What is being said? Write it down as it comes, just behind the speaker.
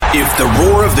If the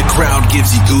roar of the crowd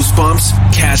gives you goosebumps,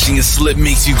 catching a slip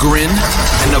makes you grin,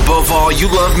 and above all,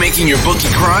 you love making your bookie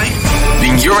cry,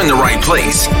 then you're in the right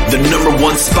place. The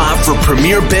 #1 spot for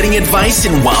premier betting advice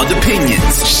and wild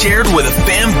opinions, shared with a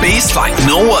fan base like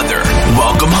no other.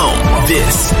 Welcome home.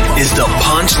 This is the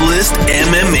Punch List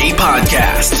MMA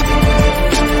Podcast.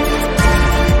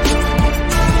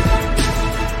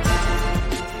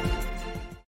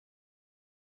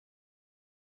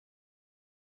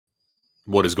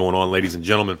 What is going on, ladies and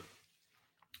gentlemen?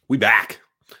 We back.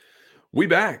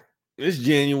 It's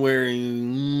January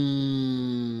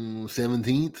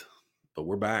 17th, but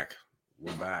we're back.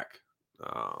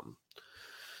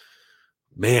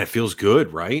 Man, it feels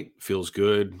good, right? Feels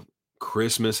good.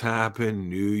 Christmas happened.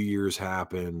 New Year's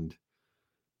happened.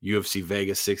 UFC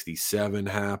Vegas 67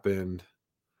 happened.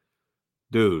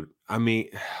 Dude, I mean,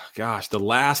 gosh, the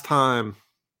last time...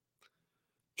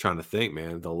 trying to think,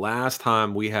 man. The last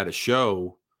time we had a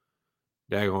show,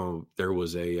 there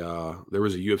was a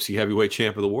UFC heavyweight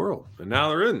champ of the world, and now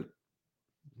there isn't.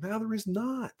 Now there is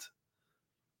not.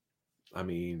 I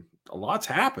mean, a lot's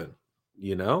happened.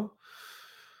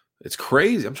 It's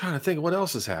crazy. I'm trying to think of what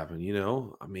else has happened.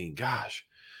 I mean, gosh.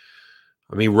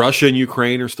 I mean, Russia and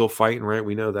Ukraine are still fighting, right?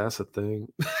 We know that's a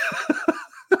thing.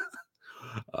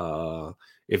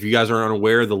 If you guys are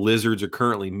unaware, the Lizards are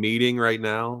currently meeting right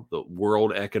now. The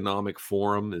World Economic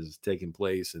Forum is taking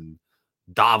place in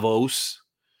Davos.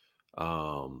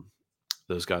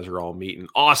 Those guys are all meeting.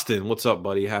 Austin, what's up,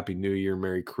 buddy? Happy New Year.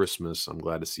 Merry Christmas. I'm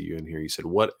glad to see you in here. You said,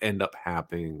 what ended up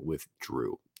happening with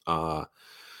Drew?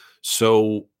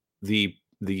 So the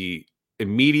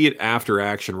immediate after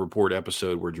action report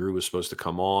episode where Drew was supposed to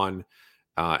come on,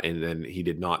 and then he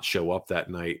did not show up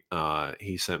that night.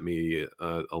 He sent me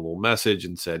a little message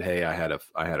and said, "Hey, I had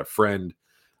a friend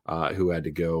who had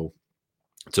to go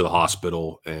to the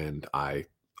hospital, and I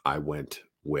went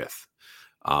with,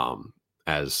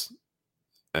 as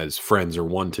friends are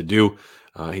one to do."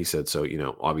 He said, "So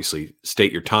obviously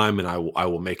state your time, and I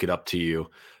will make it up to you.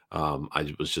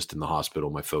 I was just in the hospital.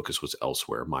 My focus was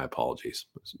elsewhere. My apologies."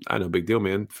 I know, big deal,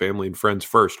 man. Family and friends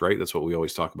first, right? That's what we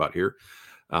always talk about here.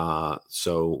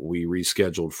 So we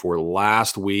rescheduled for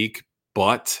last week,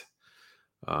 but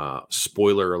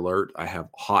spoiler alert, I have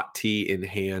hot tea in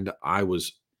hand. I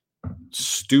was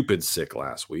stupid sick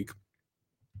last week,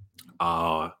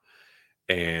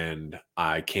 and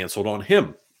I canceled on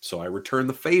him. So I returned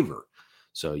the favor.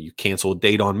 So you cancel a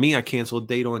date on me, I cancel a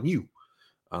date on you.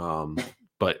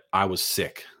 But I was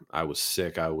sick. I've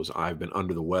been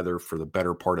under the weather for the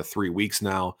better part of 3 weeks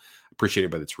now. Appreciate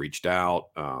everybody that's reached out,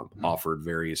 offered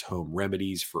various home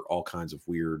remedies for all kinds of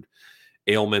weird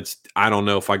ailments. I don't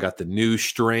know if I got the new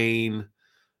strain,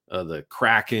 the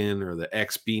Kraken or the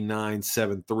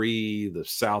XB973, the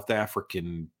South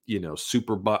African,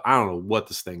 super I don't know what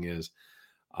this thing is.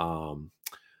 But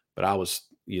I was,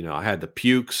 I had the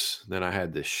pukes, then I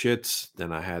had the shits,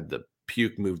 then I had the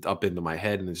puke moved up into my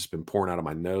head and it's just been pouring out of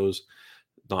my nose.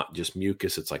 Not just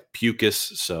mucus, it's like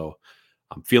pucus. So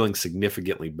I'm feeling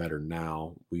significantly better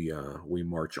now. We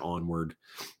march onward.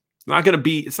 It's not gonna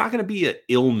be an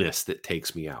illness that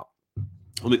takes me out.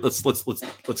 Let's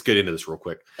get into this real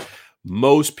quick.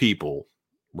 Most people,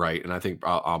 right? And I think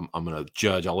I'm gonna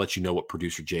judge. I'll let you know what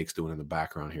producer Jake's doing in the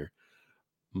background here.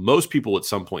 Most people at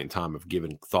some point in time have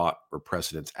given thought or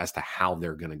precedence as to how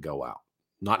they're gonna go out,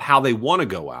 not how they want to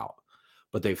go out,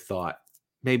 but they've thought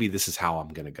maybe this is how I'm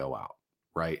gonna go out,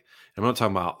 right? And I'm not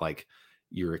talking about like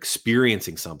you're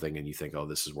experiencing something and you think, oh,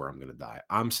 this is where I'm going to die.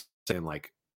 I'm saying,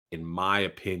 like, in my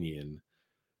opinion,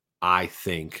 I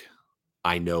think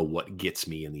I know what gets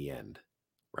me in the end,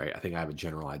 right? I think I have a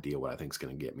general idea what I think is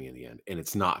going to get me in the end. And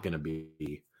it's not going to be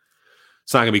COVID.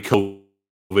 It's not going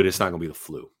to be the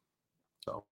flu.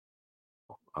 So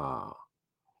on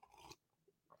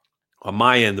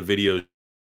my end, the video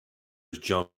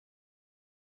jump.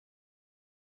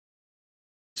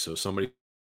 So somebody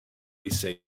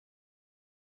say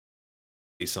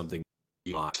something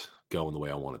not going the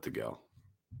way I want it to go.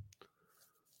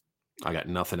 I got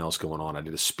nothing else going on. I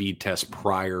did a speed test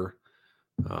prior.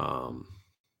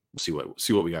 See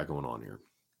what we got going on here.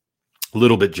 A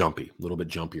little bit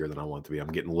jumpier than I want it to be.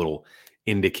 I'm getting a little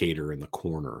indicator in the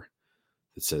corner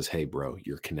that says, "Hey, bro,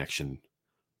 your connection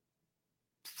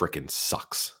freaking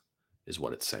sucks," is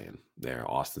what it's saying. There,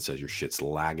 Austin says your shit's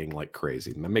lagging like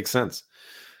crazy. And that makes sense.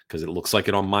 Because it looks like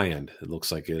it on my end. It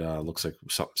looks like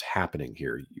something's happening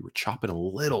here. You were chopping a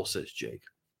little, says Jake.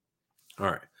 All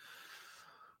right.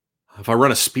 If I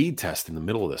run a speed test in the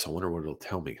middle of this, I wonder what it'll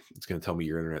tell me. It's going to tell me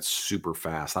your internet's super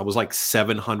fast. I was like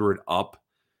 700 up,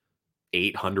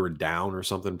 800 down or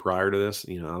something prior to this.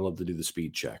 I love to do the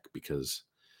speed check because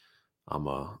I'm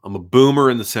a boomer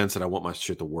in the sense that I want my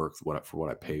shit to work for what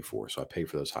I pay for. So I pay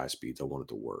for those high speeds. I want it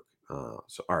to work.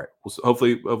 So all right. Well, so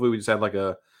hopefully we just had like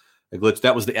a glitch.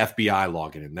 That was the FBI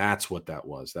logging in. That's what that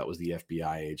was. That was the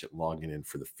FBI agent logging in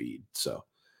for the feed. So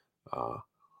uh,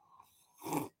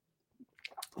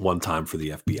 one time for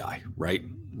the FBI, right?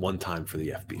 One time for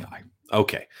the FBI.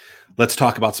 Okay. Let's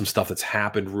talk about some stuff that's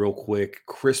happened real quick.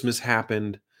 Christmas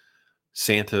happened.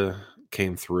 Santa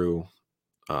came through.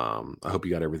 I hope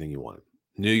you got everything you wanted.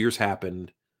 New Year's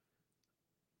happened.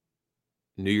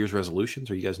 New Year's resolutions?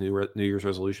 Are you guys New Year's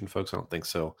resolution folks? I don't think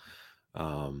so.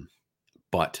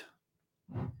 But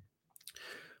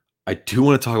I do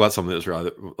want to talk about something that's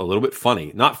rather a little bit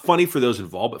funny. Not funny for those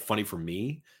involved, but funny for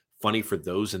me. Funny for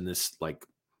those in this, like,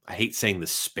 I hate saying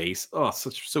this space. Oh,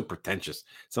 so pretentious.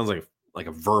 Sounds like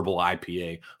a verbal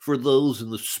IPA for those in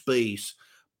the space.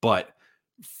 But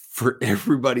for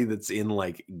everybody that's in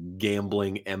like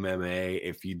gambling MMA,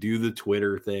 if you do the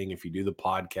Twitter thing, if you do the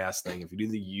podcast thing, if you do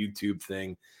the YouTube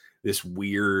thing, this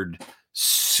weird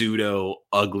pseudo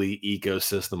ugly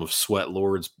ecosystem of sweat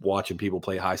lords watching people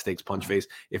play high stakes punch face,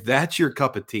 if that's your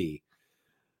cup of tea,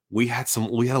 we had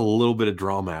a little bit of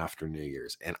drama after New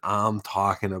Year's, and I'm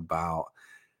talking about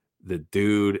the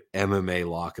dude MMA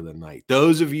lock of the night.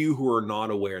 Those of you who are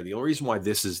not aware, the only reason why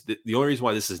this is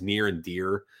near and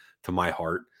dear to my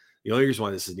heart,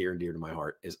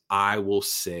 is I will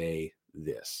say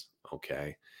this,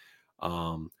 okay?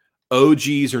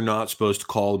 OGs are not supposed to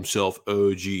call themselves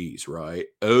OGs, right?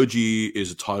 OG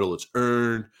is a title that's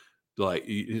earned, like,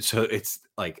 so it's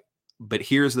like, but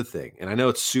here's the thing, and I know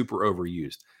it's super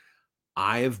overused.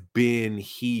 I have been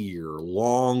here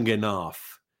long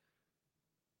enough,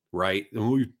 right?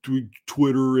 Twitter,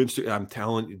 Instagram. I'm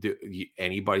telling you,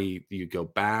 anybody, you go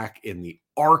back in the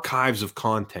archives of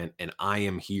content, and I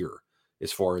am here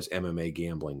as far as MMA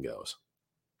gambling goes.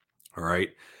 All right.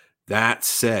 That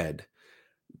said,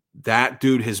 that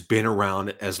dude has been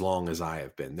around as long as I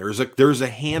have been. There's a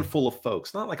handful of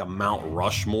folks, not like a Mount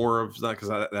Rushmore of that, because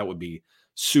that would be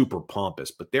super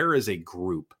pompous, but there is a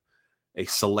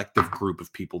selective group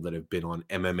of people that have been on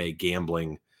MMA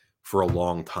gambling for a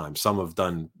long time. Some have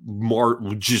done more,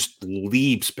 just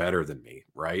leaps better than me,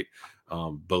 right?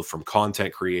 Both from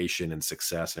content creation and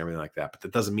success and everything like that. But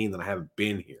that doesn't mean that I haven't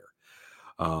been here.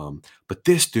 But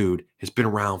this dude has been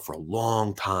around for a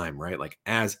long time, right? Like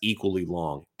as equally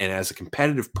long. And as a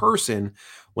competitive person,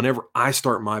 whenever I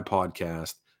start my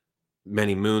podcast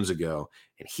many moons ago,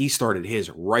 and he started his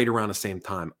right around the same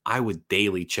time, I would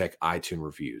daily check iTunes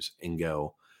reviews and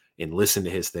go and listen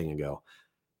to his thing and go,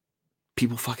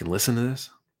 people fucking listen to this?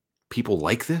 People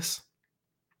like this?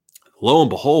 Lo and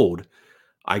behold,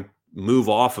 I move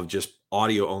off of just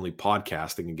audio only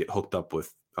podcasting and get hooked up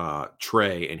with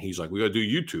Trey, and he's like, we got to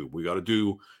do YouTube, we got to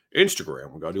do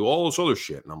Instagram, we got to do all this other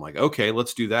shit. And I'm like, okay,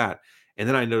 let's do that. And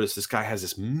then I noticed this guy has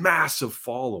this massive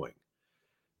following.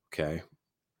 Okay.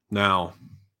 Now,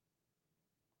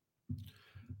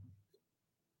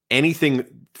 anything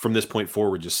from this point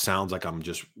forward just sounds like I'm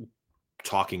just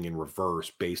talking in reverse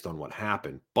based on what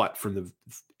happened. But from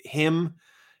him,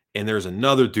 and there's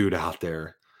another dude out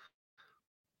there,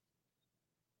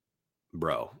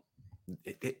 bro,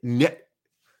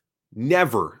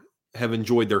 never have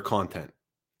enjoyed their content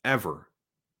ever.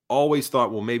 Always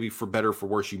thought, well, maybe for better or for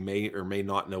worse, you may or may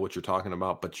not know what you're talking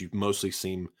about, but you mostly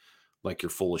seem like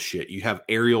you're full of shit. You have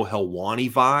Ariel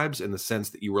Helwani vibes in the sense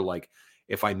that you were like,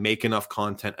 if I make enough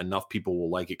content, enough people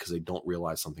will like it because they don't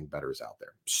realize something better is out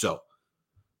there. So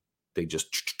they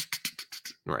just,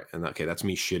 right. And okay, that's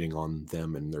me shitting on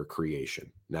them and their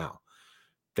creation. Now,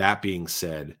 that being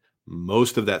said,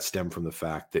 most of that stemmed from the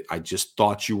fact that I just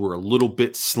thought you were a little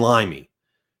bit slimy.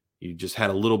 You just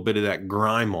had a little bit of that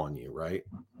grime on you, right?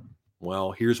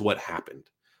 Well, here's what happened.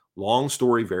 Long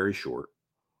story very short.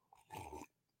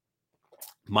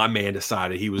 My man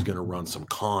decided he was going to run some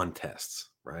contests,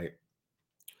 right?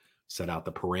 Set out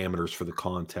the parameters for the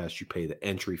contest. You pay the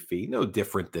entry fee. No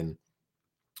different than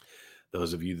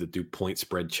those of you that do point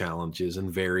spread challenges and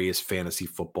various fantasy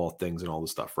football things and all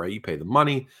this stuff, right? You pay the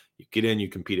money, you get in, you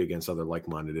compete against other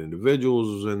like-minded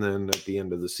individuals, and then at the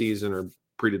end of the season or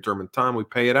predetermined time, we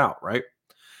pay it out, right?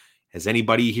 Has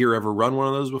anybody here ever run one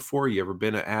of those before? You ever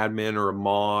been an admin or a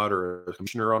mod or a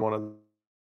commissioner on one of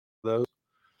those?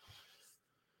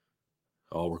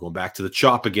 Oh, we're going back to the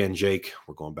chop again, Jake.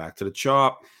 We're going back to the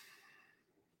chop.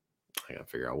 I got to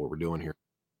figure out what we're doing here.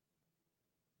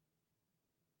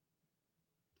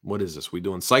 What is this? We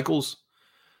doing cycles?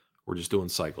 We're just doing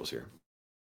cycles here.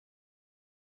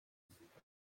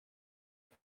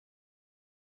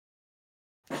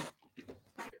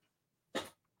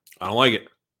 I don't like it.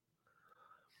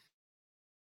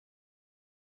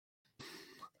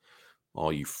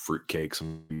 All you fruitcakes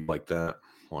and like that.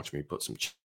 Watch me put some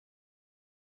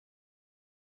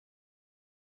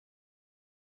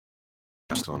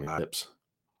on the lips.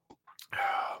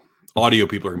 Audio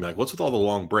people are gonna be like, "What's with all the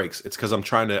long breaks?" It's because I'm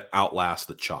trying to outlast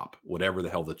the chop, whatever the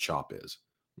hell the chop is.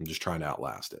 I'm just trying to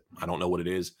outlast it. I don't know what it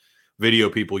is. Video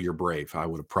people, you're brave. I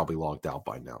would have probably logged out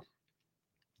by now.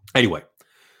 Anyway,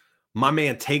 my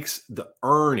man takes the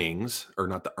earnings, or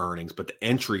not the earnings, but the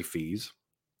entry fees,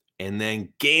 and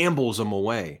then gambles them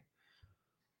away.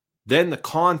 Then the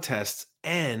contests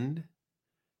end,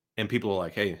 and people are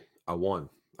like, "Hey, I won.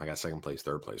 I got second place,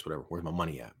 third place, whatever. Where's my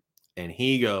money at?" And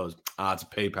he goes, it's a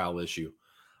PayPal issue.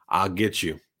 I'll get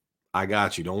you. I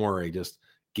got you. Don't worry. Just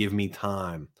give me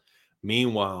time.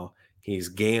 Meanwhile, he's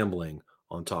gambling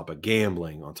on top of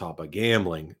gambling on top of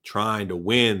gambling, trying to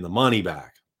win the money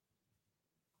back.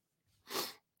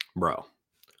 Bro.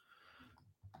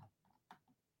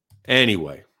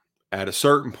 Anyway, at a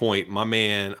certain point, my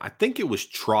man, I think it was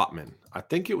Trotman. I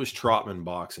think it was Trotman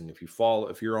Boxing. If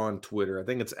you're on Twitter, I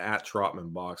think it's at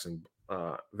Trotman Boxing.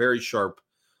 Very sharp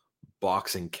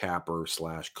boxing capper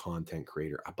 / content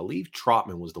creator. I believe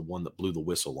Trotman was the one that blew the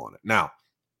whistle on it. Now,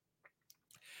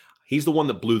 he's the one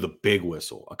that blew the big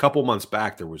whistle. A couple months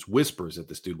back, there was whispers that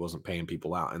this dude wasn't paying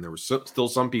people out, and there was still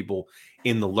some people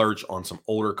in the lurch on some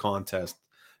older contests.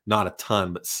 Not a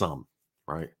ton, but some,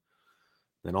 right?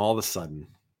 Then all of a sudden,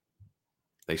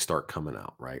 they start coming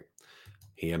out, right?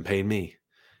 He hasn't paid me.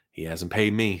 He hasn't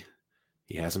paid me.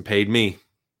 He hasn't paid me.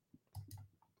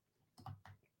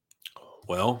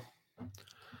 Well,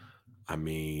 I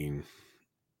mean,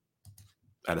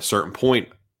 at a certain point,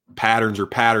 patterns are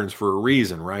patterns for a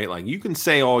reason, right? Like, you can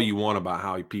say all you want about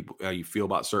how you feel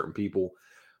about certain people,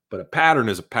 but a pattern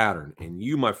is a pattern, and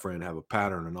you, my friend, have a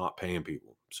pattern of not paying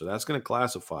people. So that's going to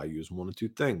classify you as one of two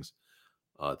things: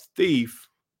 a thief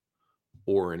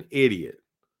or an idiot,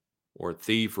 or a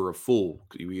thief or a fool.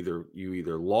 You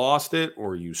either lost it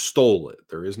or you stole it.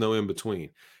 There is no in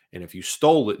between. And if you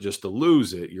stole it just to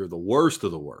lose it, you're the worst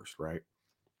of the worst, right?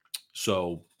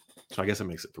 So I guess it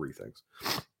makes it three things.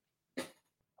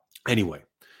 Anyway,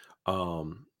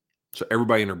 so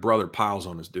everybody and their brother piles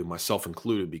on this dude, myself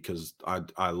included, because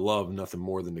I love nothing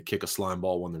more than to kick a slime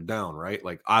ball when they're down, right?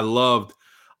 Like, I loved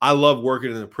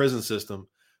working in the prison system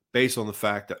based on the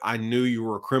fact that I knew you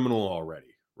were a criminal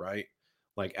already, right?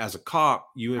 Like, as a cop,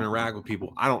 you interact with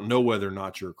people. I don't know whether or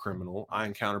not you're a criminal. I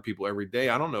encounter people every day.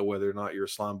 I don't know whether or not you're a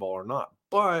slime ball or not.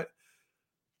 But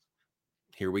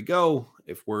here we go.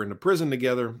 If we're in the prison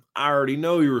together, I already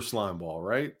know you're a slime ball,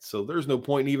 right? So there's no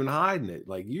point in even hiding it.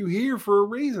 Like, you here for a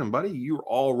reason, buddy. You're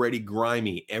already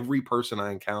grimy. Every person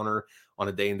I encounter on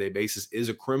a day-to-day basis is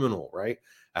a criminal, right?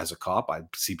 As a cop, I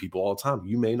see people all the time.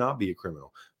 You may not be a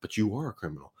criminal, but you are a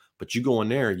criminal. But you go in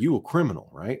there, you a criminal,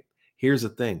 right? Here's the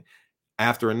thing.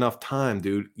 After enough time,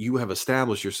 dude, you have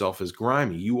established yourself as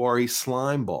grimy. You are a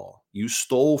slime ball. You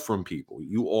stole from people.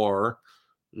 You're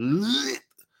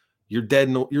dead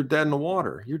in the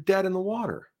water. You're dead in the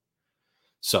water.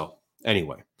 So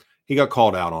anyway, he got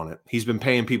called out on it. He's been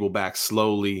paying people back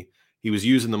slowly. He was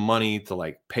using the money to,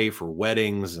 like, pay for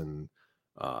weddings and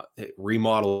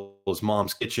remodel his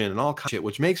mom's kitchen and all kinds of shit,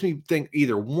 which makes me think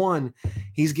either one,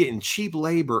 he's getting cheap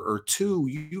labor, or two,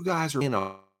 you guys are in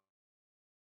a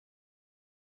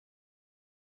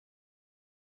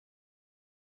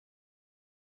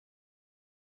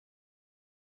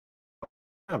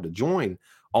have to join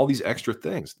all these extra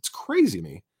things. It's crazy to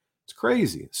me. It's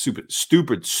crazy.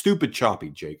 Stupid choppy,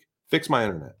 Jake. Fix my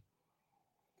internet.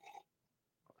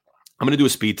 I'm going to do a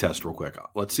speed test real quick.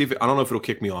 Let's see I don't know if it'll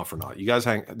kick me off or not. You guys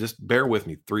just bear with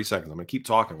me 3 seconds. I'm going to keep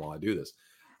talking while I do this.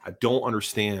 I don't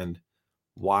understand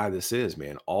why this is,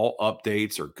 man. All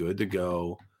updates are good to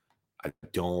go. I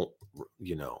don't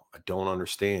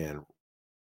understand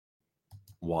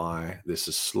why this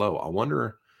is slow. I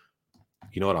wonder,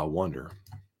 you know what I wonder?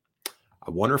 I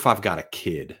wonder if I've got a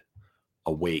kid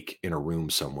awake in a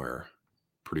room somewhere,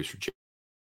 producer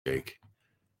Jake,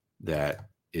 that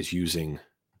is using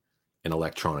an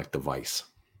electronic device.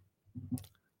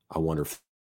 I wonder if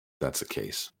that's the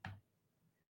case.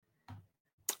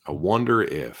 I wonder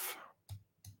if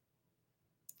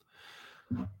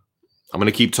I'm going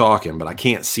to keep talking, but I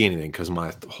can't see anything because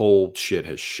my whole shit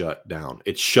has shut down.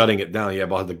 It's shutting it down. Yeah,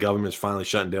 but the government's finally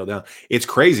shutting Dale down. It's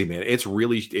crazy, man. It's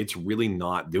really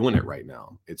not doing it right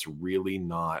now. It's really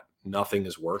not. Nothing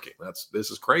is working.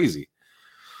 This is crazy.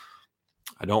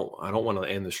 I don't want to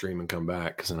end the stream and come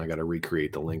back, because then I got to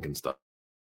recreate the link and stuff.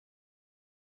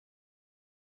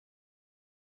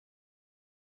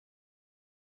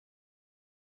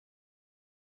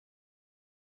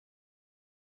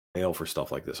 Mail for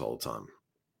stuff like this all the time.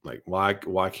 Like,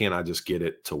 why can't I just get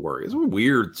it to work? It's a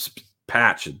weird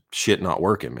patch of shit not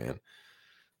working, man.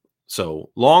 So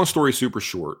long story super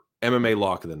short, MMA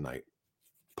lock of the night,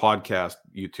 podcast,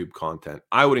 YouTube content.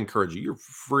 I would encourage you. You're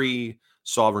free,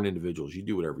 sovereign individuals. You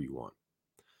do whatever you want.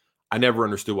 I never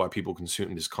understood why people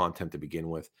consumed his content to begin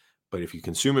with, but if you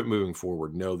consume it moving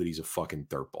forward, know that he's a fucking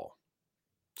dirtball.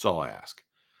 That's all I ask.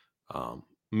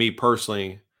 Me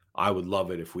personally, I would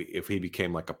love it if he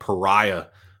became like a pariah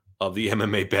of the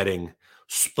MMA betting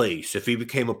space. If he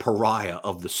became a pariah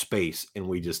of the space, and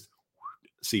we just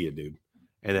see you, dude.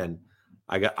 And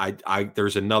then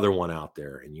there's another one out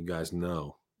there, and you guys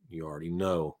know, you already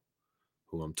know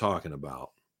who I'm talking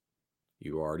about.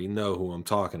 You already know who I'm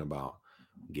talking about.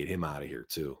 Get him out of here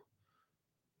too.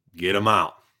 Get him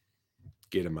out.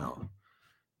 Get him out.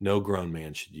 No grown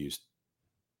man should use.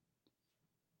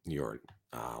 You already.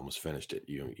 I almost finished it.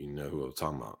 You know who I was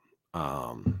talking about.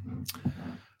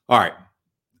 All right,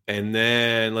 and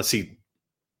then let's see.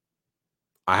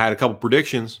 I had a couple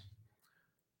predictions.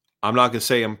 I'm not gonna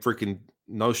say I'm freaking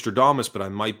Nostradamus, but I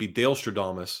might be Dale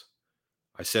Stradamus.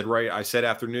 I said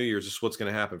after New Year's, this is what's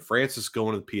going to happen. Francis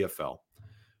going to the PFL.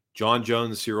 John Jones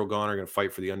and Cyril Gane are going to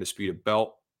fight for the undisputed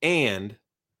belt, and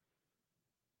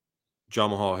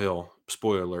Jamal Hill,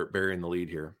 spoiler alert, burying the lead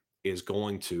here, is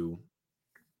going to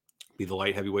be the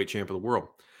light heavyweight champ of the world.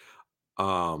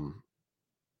 All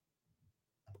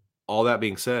that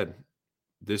being said,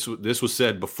 this was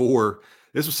said before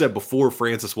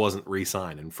Francis wasn't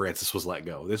re-signed and Francis was let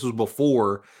go. This was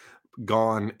before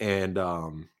Gane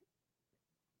and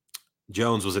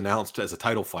Jones was announced as a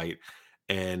title fight,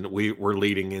 and we were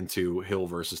leading into Hill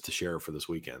versus Teixeira for this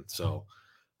weekend. So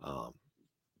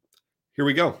here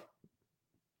we go.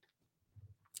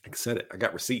 Like I said, I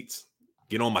got receipts.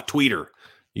 Get on my Twitter.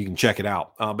 You can check it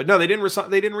out. But no, they didn't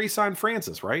re-sign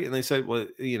Francis, right? And they said, well,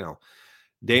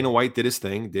 Dana White did his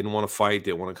thing, didn't want to fight,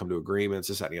 didn't want to come to agreements,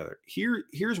 this, that, and the other.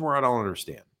 Here's where I don't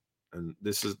understand. And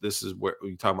this is where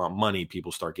you talk about money,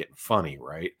 people start getting funny,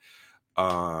 right?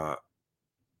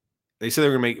 They said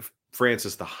they're going to make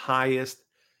Francis the highest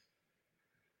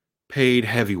paid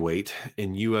heavyweight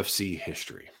in UFC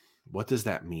history. What does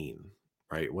that mean,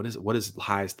 right? What does the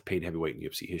highest paid heavyweight in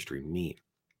UFC history mean?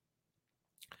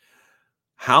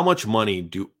 How much money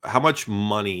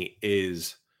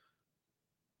is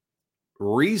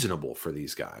reasonable for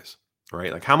these guys,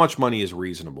 right? Like, how much money is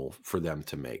reasonable for them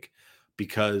to make?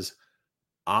 Because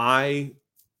I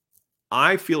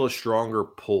feel a stronger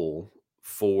pull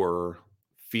for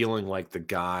feeling like the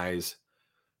guys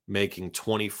making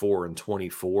 24 and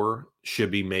 24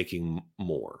 should be making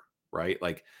more, right?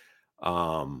 Like,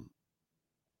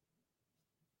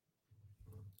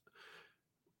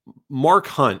 Mark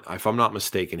Hunt, if I'm not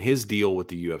mistaken, his deal with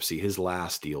the UFC, his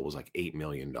last deal was like $8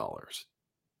 million,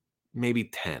 maybe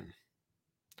 10.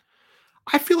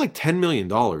 I feel like $10 million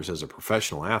as a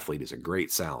professional athlete is a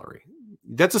great salary.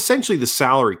 That's essentially the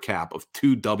salary cap of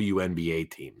 2 WNBA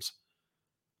teams.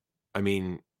 I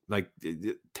mean, like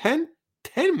 10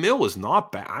 mil is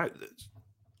not bad.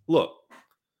 Look,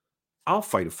 I'll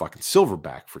fight a fucking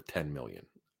silverback for 10 million.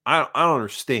 I don't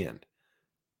understand.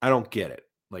 I don't get it.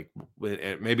 Like,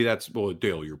 maybe that's, well,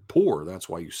 Dale, you're poor. That's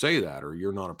why you say that, or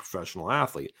you're not a professional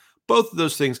athlete. Both of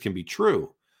those things can be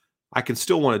true. I can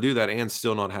still want to do that and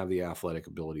still not have the athletic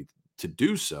ability to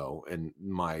do so. And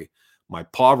my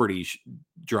poverty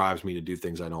drives me to do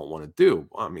things I don't want to do.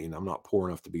 I mean, I'm not poor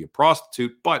enough to be a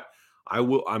prostitute, but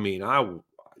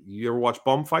you ever watch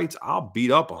bum fights? I'll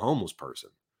beat up a homeless person.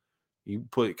 You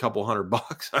put a couple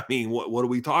 $100. I mean, what are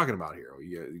we talking about here?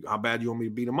 How bad you want me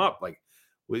to beat them up? Like,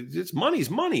 it's money's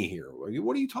money here.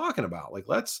 What are you talking about? Like,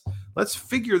 let's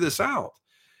figure this out.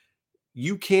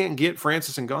 You can't get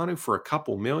Francis Ngannou for a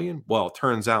couple million. Well, it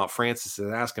turns out Francis is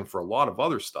asking for a lot of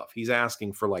other stuff. He's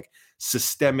asking for like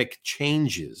systemic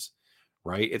changes,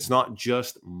 right? It's not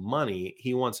just money.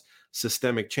 He wants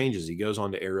systemic changes. He goes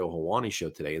on to Ariel Helwani's show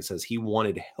today and says he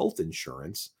wanted health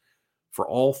insurance for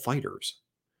all fighters.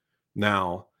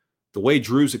 Now, the way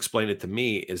Drew's explained it to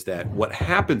me is that what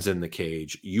happens in the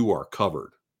cage, you are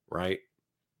covered, right?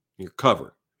 You're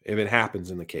covered if it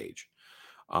happens in the cage.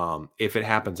 If it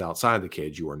happens outside the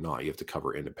cage, you are not. You have to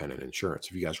cover independent insurance.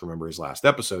 If you guys remember his last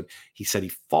episode, he said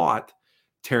he fought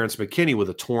Terrence McKinney with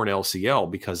a torn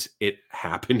LCL because it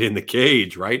happened in the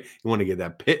cage, right? He wanted to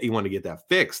get that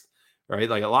fixed, right?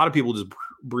 Like, a lot of people just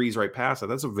breeze right past that.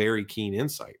 That's a very keen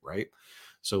insight, right?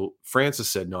 So Francis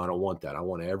said, no, I don't want that. I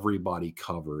want everybody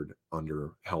covered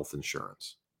under health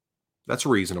insurance. That's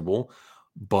reasonable.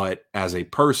 But as a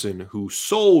person who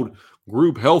sold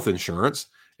group health insurance,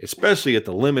 especially at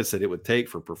the limits that it would take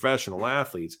for professional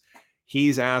athletes,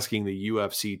 He's asking the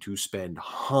UFC to spend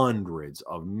hundreds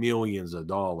of millions of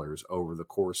dollars over the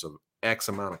course of X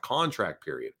amount of contract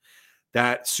period.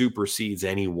 That supersedes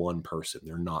any one person.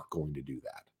 They're not going to do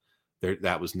that.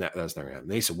 That's never happening.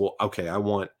 They said, well, okay, I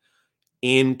want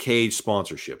in-cage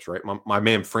sponsorships, right? My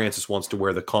man Francis wants to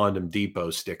wear the Condom Depot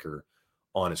sticker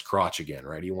on his crotch again,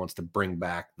 right? He wants to bring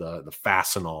back the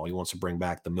Fastenal. He wants to bring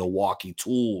back the Milwaukee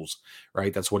tools,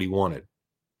 right? That's what he wanted.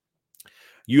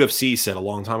 UFC said a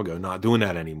long time ago, not doing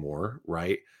that anymore,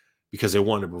 right? Because they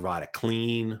wanted to provide a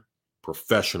clean,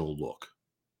 professional look.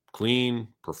 Clean,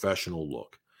 professional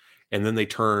look. And then they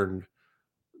turned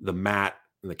the mat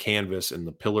and the canvas and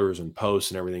the pillars and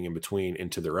posts and everything in between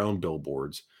into their own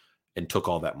billboards and took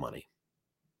all that money.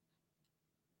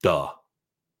 Duh.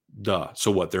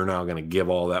 So what? They're now going to give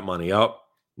all that money up?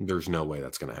 There's no way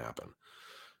that's going to happen.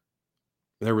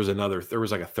 There was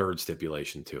like a third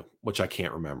stipulation too, which I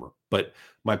can't remember. But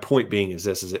my point being is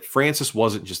that Francis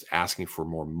wasn't just asking for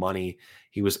more money.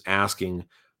 He was asking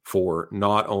for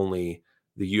not only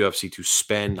the UFC to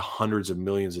spend hundreds of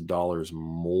millions of dollars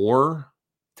more,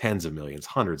 tens of millions,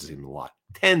 hundreds is even a lot,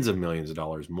 tens of millions of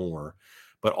dollars more,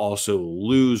 but also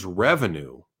lose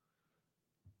revenue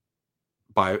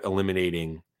by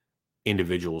eliminating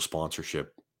individual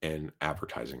sponsorship and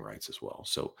advertising rights as well.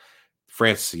 So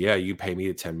Francis, yeah, you pay me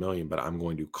the 10 million, but I'm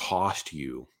going to cost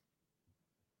you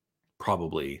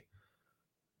probably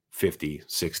 50,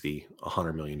 60,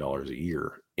 $100 million a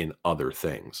year in other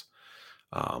things.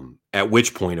 At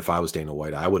which point, if I was Dana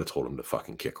White, I would have told him to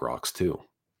fucking kick rocks too,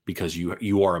 because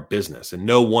you are a business and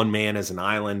no one man is an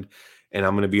island. And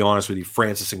I'm going to be honest with you,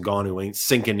 Francis Ngannou ain't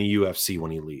sinking the UFC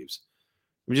when he leaves.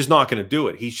 I'm just not going to do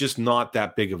it. He's just not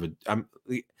that big of a,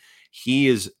 he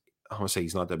is, I want to say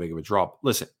he's not that big of a draw.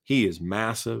 Listen, he is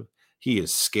massive. He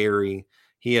is scary.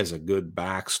 He has a good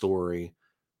backstory.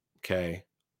 Okay.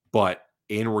 But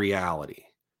in reality,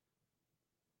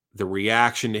 the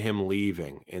reaction to him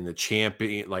leaving and the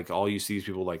champion, like all you see these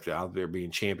people like out there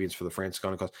being champions for the Francis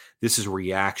Ngannou cause, this is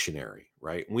reactionary,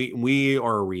 right? We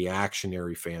are a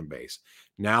reactionary fan base.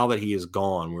 Now that he is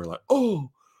gone, we're like, oh,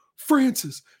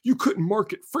 Francis, you couldn't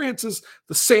market Francis,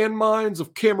 the sand mines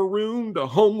of Cameroon, to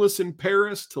homeless in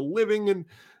Paris, to living in,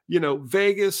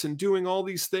 Vegas and doing all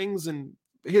these things and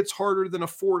hits harder than a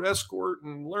Ford Escort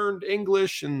and learned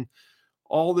English and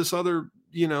all this other,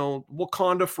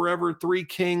 Wakanda Forever, Three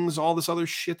Kings, all this other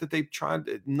shit that they've tried.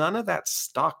 None of that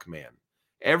stuck, man.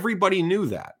 Everybody knew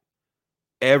that.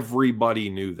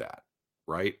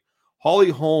 Right?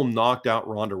 Holly Holm knocked out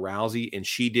Ronda Rousey, and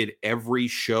she did every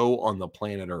show on the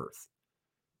planet Earth.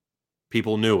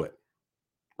 People knew it,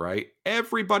 right?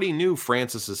 Everybody knew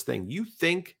Francis's thing. You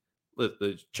think,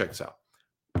 check this out.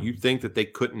 You think that they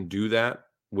couldn't do that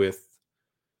with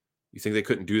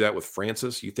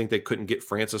Francis? You think they couldn't get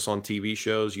Francis on TV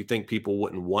shows? You think people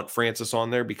wouldn't want Francis on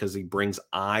there because he brings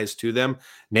eyes to them?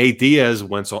 Nate Diaz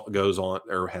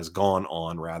has gone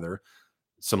on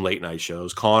some late night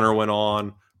shows. Conor went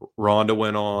on. Ronda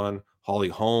went on. Holly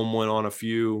Holm went on a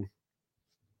few.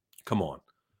 Come on.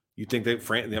 You think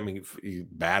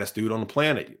baddest dude on the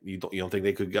planet. You don't think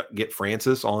they could get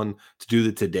Francis on to do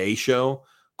the Today Show?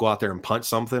 Go out there and punch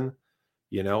something?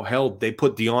 Hell, they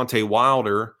put Deontay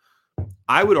Wilder.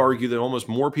 I would argue that almost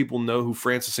more people know who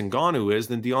Francis Ngannou is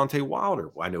than Deontay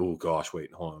Wilder. I know. Oh gosh,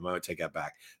 wait, hold on. I'm going to take that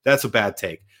back. That's a bad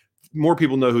take. More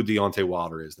people know who Deontay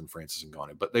Wilder is than Francis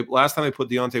Ngannou. But last time they put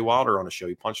Deontay Wilder on a show,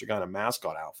 he punched a guy in a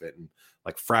mascot outfit and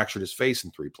fractured his face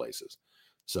in 3 places.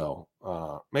 So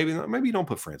maybe you don't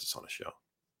put Francis on a show.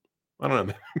 I don't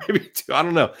know. Maybe two. I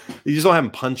don't know. You just don't have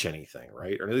him punch anything,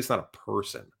 right? Or at least not a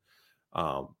person.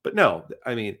 But no,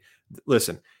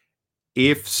 listen,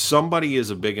 if somebody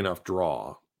is a big enough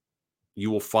draw, you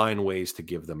will find ways to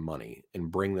give them money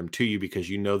and bring them to you because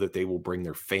you know that they will bring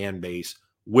their fan base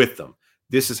with them.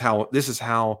 This is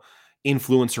how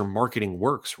influencer marketing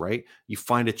works, right? You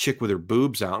find a chick with her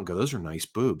boobs out and go, those are nice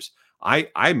boobs.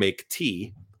 I make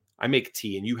tea.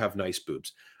 And you have nice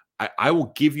boobs. I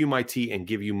will give you my tea and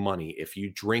give you money if you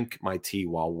drink my tea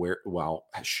while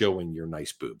showing your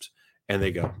nice boobs. And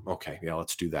they go, okay, yeah,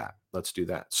 let's do that.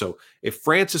 So if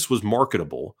Francis was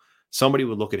marketable, somebody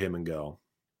would look at him and go,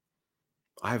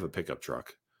 I have a pickup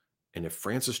truck. And if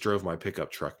Francis drove my pickup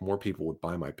truck, more people would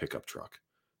buy my pickup truck.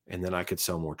 And then I could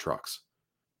sell more trucks.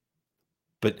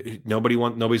 But nobody's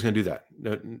going to do that.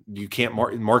 No, you can't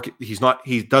market.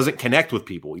 He doesn't connect with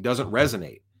people. He doesn't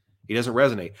resonate.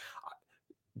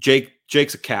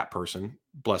 Jake's a cat person,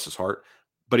 bless his heart,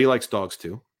 but he likes dogs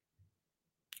too.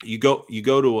 You go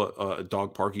to a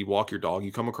dog park, you walk your dog,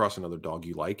 you come across another dog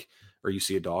you like, or you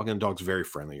see a dog and the dog's very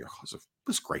friendly. You're like,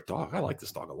 this is a great dog. I like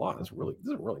this dog a lot. This is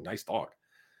a really nice dog.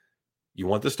 You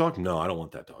want this dog? No, I don't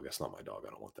want that dog. That's not my dog. I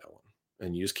don't want that one.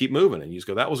 And you just keep moving and you just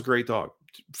go, that was a great dog.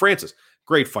 Francis,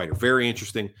 great fighter. Very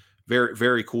interesting. Very,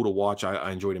 very cool to watch.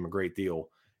 I enjoyed him a great deal.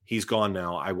 He's gone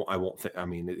now. I won't think, I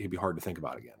mean, he'd be hard to think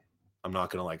about again. I'm not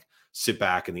going to like sit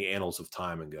back in the annals of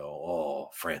time and go, oh,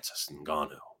 Francis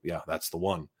Ngannou. Yeah, that's the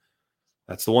one.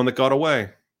 That's the one that got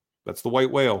away. That's the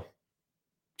white whale.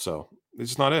 So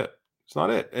it's not it. It's not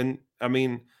it. And I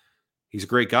mean, he's a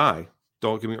great guy.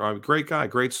 Don't get me wrong. Great guy,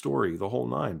 great story, the whole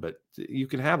nine. But you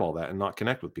can have all that and not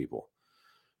connect with people,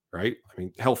 right? I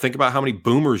mean, hell, think about how many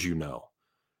boomers you know.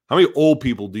 How many old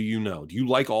people do you know? Do you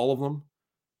like all of them?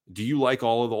 Do you like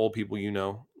all of the old people you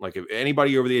know? Like if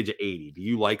anybody over the age of 80, do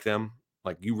you like them?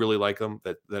 Like you really like them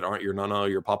that aren't your nana,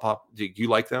 your pop? Do you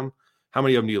like them? How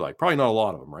many of them do you like? Probably not a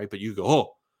lot of them, right? But you go,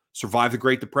 oh, survived the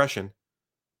Great Depression,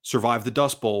 survived the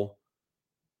Dust Bowl,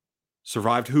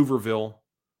 survived Hooverville,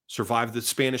 survived the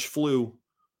Spanish flu,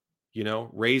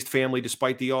 raised family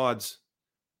despite the odds,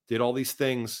 did all these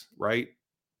things, right?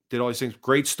 Did all these things.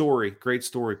 Great story. Great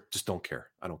story. Just don't care.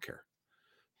 I don't care.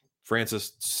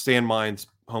 Francis, Stan Mines,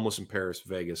 homeless in Paris,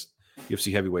 Vegas,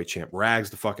 UFC heavyweight champ. Rags,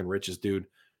 the fucking richest dude.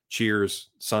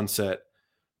 Cheers, sunset.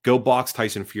 Go box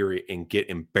Tyson Fury and get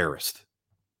embarrassed.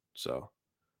 So.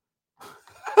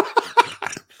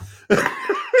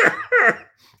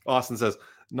 Austin says,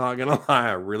 not gonna lie,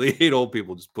 I really hate old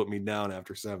people. Just put me down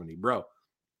after 70. Bro,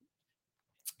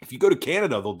 if you go to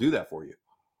Canada, they'll do that for you.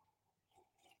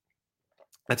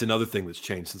 That's another thing that's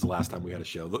changed since the last time we had a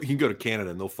show. You can go to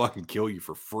Canada and they'll fucking kill you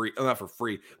for free. Not for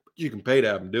free, but you can pay to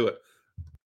have them do it.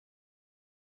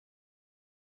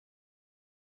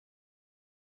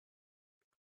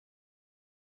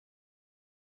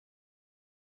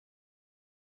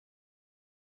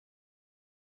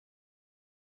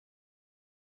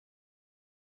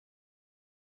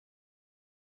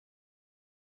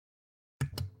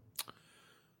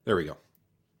 There we go.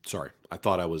 Sorry. I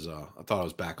thought I was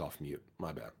back off mute.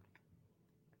 My bad.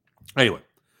 Anyway,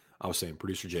 I was saying,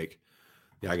 producer Jake.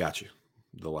 Yeah, I got you.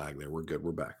 The lag there. We're good.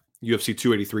 We're back. UFC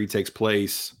 283 takes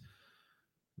place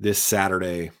this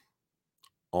Saturday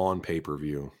on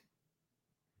pay-per-view.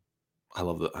 I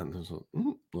love the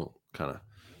kind of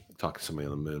talking to somebody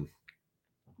on the moon.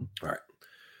 All right.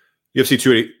 UFC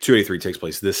 283 takes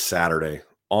place this Saturday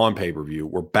on pay-per-view.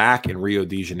 We're back in Rio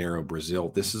de Janeiro, Brazil.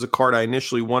 This is a card I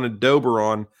initially wanted Dober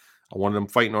on. I wanted him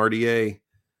fighting RDA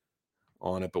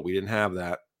on it, but we didn't have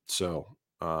that. So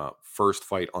first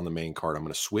fight on the main card. I'm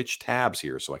going to switch tabs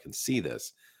here so I can see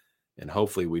this. And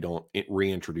hopefully we don't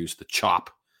reintroduce the chop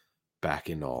back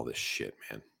into all this shit,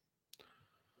 man.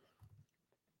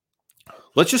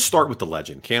 Let's just start with the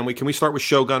legend. Can we? Can we start with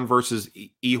Shogun versus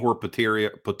Ihor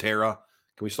Potera?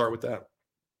 Can we start with that?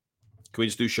 Can we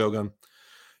just do Shogun?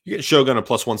 You get Shogun at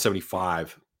plus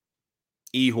 175.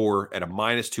 Ihor at a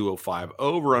minus 205.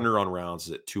 Over under on rounds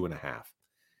is at 2.5.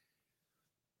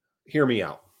 Hear me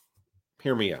out.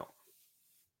 Hear me out.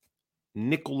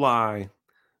 Nicolae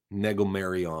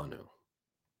Negumereanu,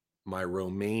 my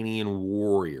Romanian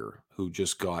warrior who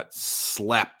just got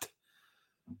slept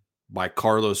by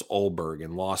Carlos Ulberg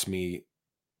and lost me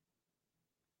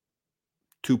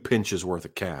 2 pinches worth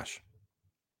of cash,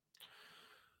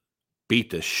 beat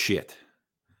the shit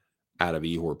out of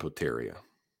Ihor Potieria.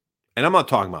 And I'm not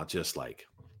talking about just like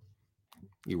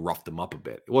you roughed him up a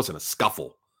bit. It wasn't a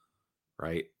scuffle,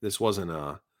 right? This wasn't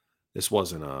a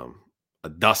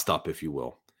dust up, if you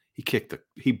will.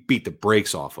 He beat the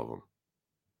brakes off of him.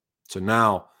 So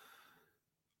now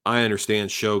I understand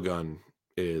Shogun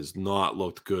is not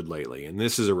looked good lately. And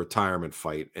this is a retirement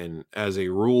fight. And as a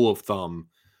rule of thumb,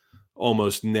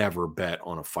 almost never bet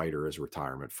on a fighter as a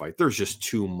retirement fight. There's just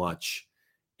too much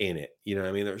in it. You know what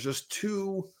I mean? There's just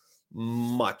too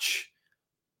much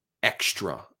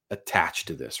extra attached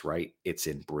to this, right? It's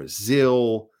in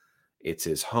Brazil. It's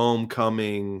his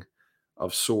homecoming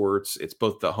of sorts. It's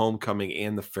both the homecoming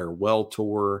and the farewell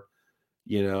tour.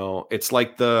 You know, it's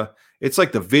like the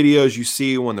videos you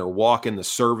see when they're walking the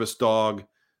service dog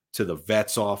to the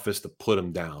vet's office to put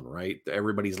him down, right?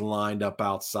 Everybody's lined up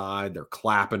outside. They're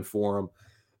clapping for him.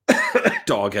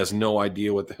 Dog has no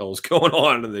idea what the hell's going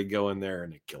on, and they go in there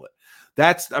and they kill it.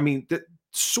 That's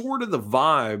sort of the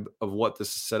vibe of what this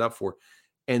is set up for.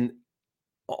 And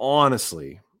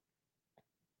honestly,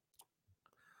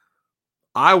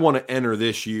 I want to enter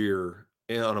this year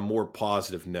on a more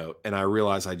positive note. And I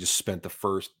realize I just spent the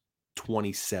first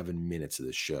 27 minutes of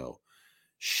the show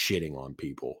shitting on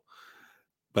people.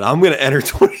 But I'm going to enter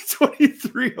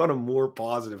 2023 on a more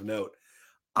positive note.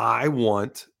 I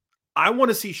want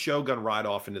to see Shogun ride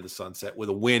off into the sunset with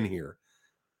a win here.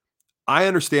 I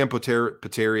understand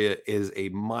Potieria is a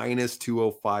minus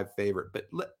 205 favorite, but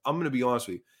I'm going to be honest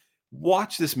with you.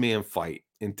 Watch this man fight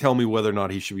and tell me whether or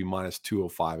not he should be minus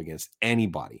 205 against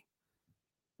anybody.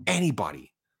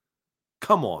 Anybody.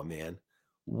 Come on, man.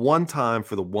 One time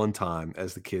for the one time,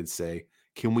 as the kids say.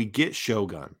 Can we get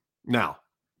Shogun? Now,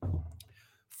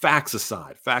 facts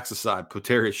aside,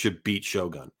 Poterius should beat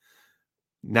Shogun.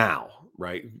 Now,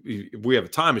 right? If we have a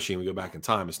time machine, we go back in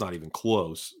time, it's not even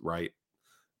close, right?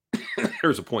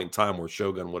 There's a point in time where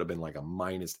Shogun would have been like a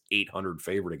minus 800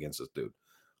 favorite against this dude.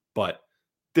 But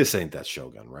this ain't that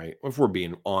Shogun, right? If we're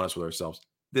being honest with ourselves,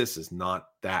 this is not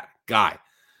that guy.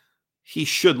 He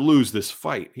should lose this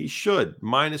fight. He should.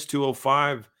 Minus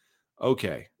 205.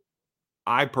 Okay.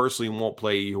 I personally won't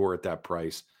play Ihor at that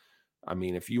price. I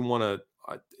mean, if you want to,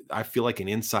 I feel like an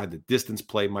inside the distance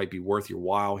play might be worth your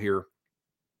while here.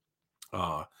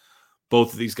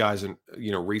 Both of these guys in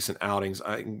recent outings.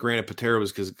 Granted, Patera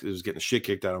was because it was getting the shit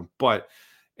kicked out of him, but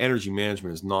energy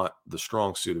management is not the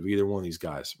strong suit of either one of these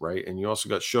guys, right? And you also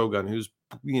got Shogun, who's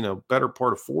better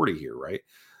part of 40 here, right?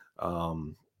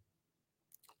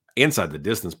 Inside the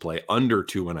distance play under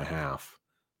 2.5.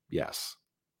 Yes.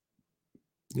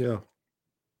 Yeah.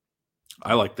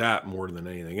 I like that more than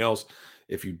anything else.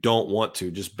 If you don't want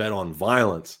to, just bet on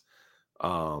violence.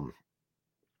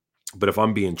 But if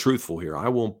I'm being truthful here, I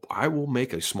will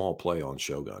make a small play on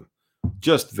Shogun.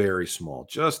 Just very small.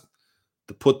 Just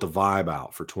to put the vibe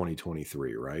out for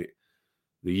 2023, right?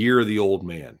 The year of the old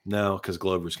man. No, because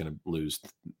Glover's going to lose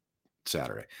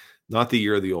Saturday. Not the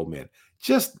year of the old man.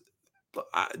 Just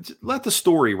let the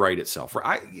story write itself.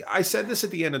 I said this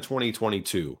at the end of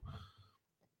 2022.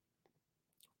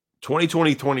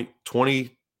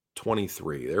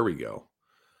 2023, there we go,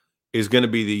 is going to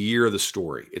be the year of the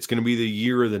story. It's going to be the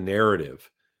year of the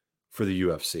narrative for the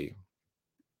UFC.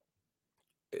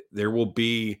 It will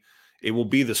be the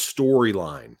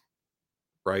storyline,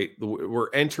 right?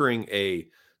 We're entering a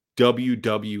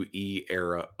WWE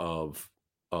era of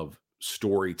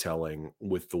storytelling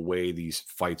with the way these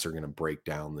fights are going to break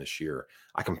down this year.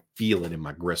 I can feel it in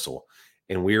my gristle.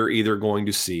 And we're either going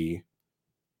to see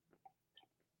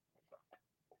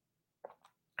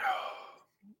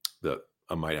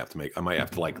I might have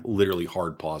to like literally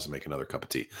hard pause and make another cup of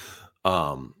tea.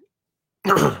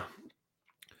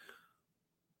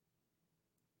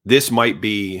 This might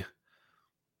be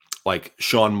like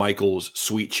Shawn Michaels'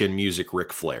 Sweet Chin Music,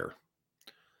 Ric Flair.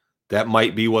 That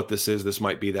might be what this is. This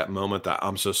might be that moment that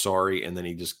I'm so sorry. And then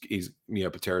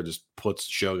Patera just puts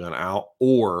Shogun out,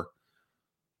 or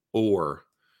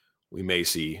we may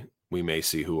see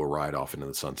Hua ride off into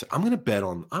the sunset. I'm going to bet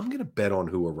on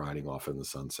Hua riding off in the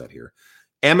sunset here.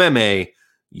 MMA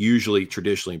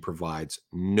traditionally provides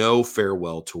no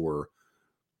farewell tour,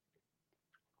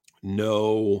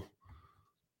 no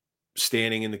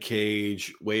standing in the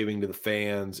cage, waving to the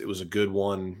fans. It was a good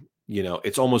one.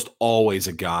 It's almost always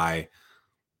a guy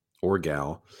or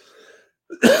gal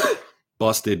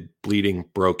busted, bleeding,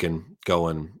 broken,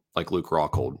 going like Luke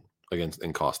Rockhold against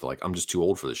in Costa. Like, I'm just too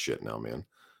old for this shit now, man.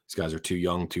 These guys are too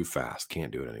young, too fast.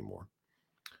 Can't do it anymore.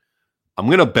 I'm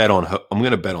gonna bet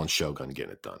on Shogun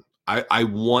getting it done. I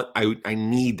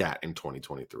need that in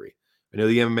 2023. I know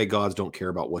the MMA gods don't care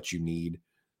about what you need,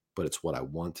 but it's what I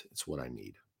want. It's what I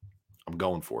need. I'm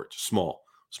going for it. Just small,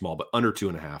 but under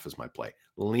 2.5 is my play.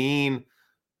 Lean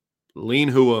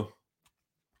Hua,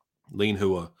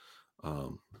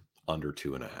 under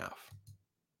 2.5.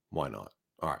 Why not?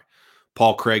 All right.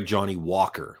 Paul Craig, Johnny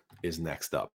Walker is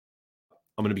next up.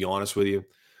 I'm going to be honest with you.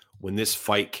 When this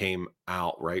fight came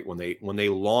out, right, when they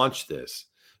launched this,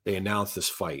 they announced this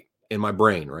fight in my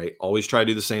brain, right? Always try to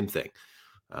do the same thing.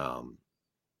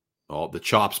 The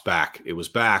chop's back. It was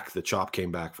back. The chop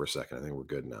came back for a second. I think we're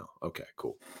good now. Okay,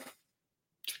 cool.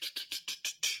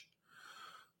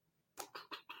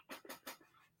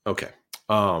 Okay.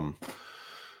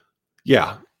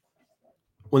 Yeah.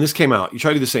 When this came out, you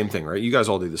try to do the same thing, right? You guys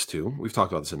all do this too. We've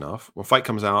talked about this enough. When a fight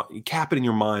comes out, you cap it in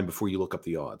your mind before you look up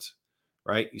the odds,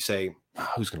 right? You say,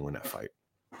 who's going to win that fight?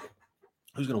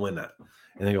 Who's going to win that?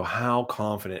 And then you go, how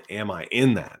confident am I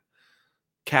in that?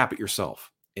 Cap it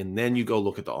yourself. And then you go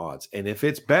look at the odds. And if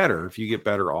it's better, if you get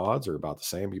better odds or about the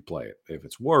same, you play it. If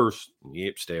it's worse,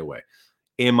 stay away.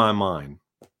 In my mind,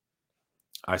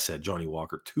 I said Johnny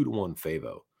Walker 2-1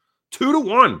 Favo.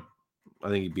 2-1. I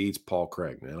think he beats Paul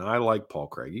Craig, man. I like Paul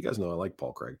Craig. You guys know I like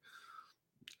Paul Craig.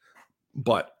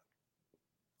 But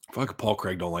fuck, Paul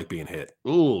Craig don't like being hit.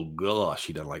 Oh, gosh,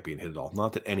 he doesn't like being hit at all.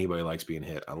 Not that anybody likes being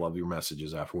hit. I love your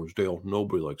messages afterwards, Dale.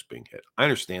 Nobody likes being hit. I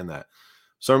understand that.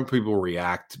 Some people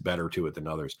react better to it than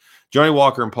others. Johnny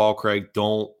Walker and Paul Craig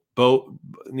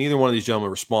neither one of these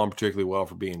gentlemen respond particularly well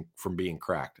from being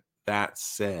cracked. That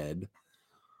said,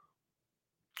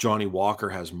 Johnny Walker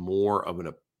has more of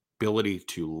an ability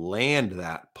to land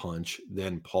that punch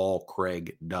than Paul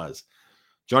Craig does.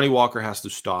 Johnny Walker has to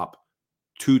stop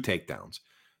 2 takedowns.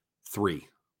 3.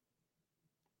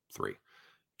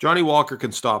 Johnny Walker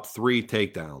can stop 3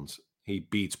 takedowns. He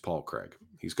beats Paul Craig.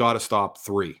 He's got to stop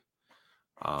 3.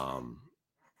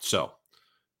 So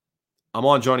I'm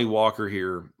on Johnny Walker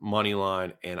here, money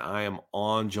line, and I am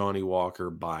on Johnny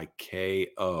Walker by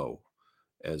KO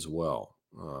as well.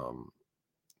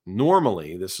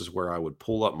 Normally, this is where I would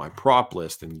pull up my prop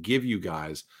list and give you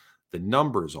guys the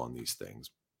numbers on these things,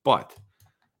 but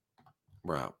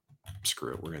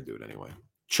screw it. We're going to do it anyway.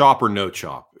 Chop or no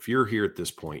chop. If you're here at this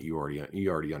point, you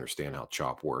already understand how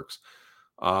chop works.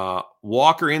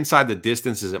 Walker inside the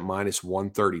distance is at minus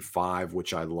 135,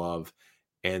 which I love.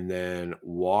 And then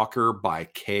Walker by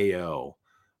KO,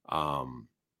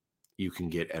 you can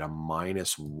get at a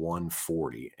minus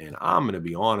 140. And I'm going to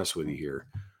be honest with you here.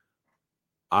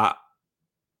 That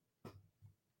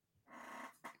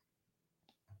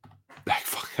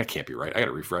can't be right. I got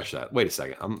to refresh that. Wait a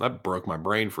second. That broke my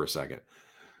brain for a second.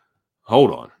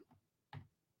 Hold on.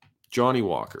 Johnny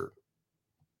Walker.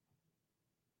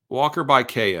 Walker by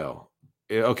KO.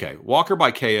 Okay. Walker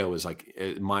by KO is like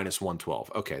minus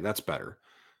 112. Okay. That's better.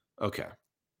 Okay.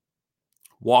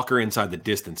 Walker inside the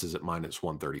distance is at minus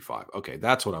 135. Okay.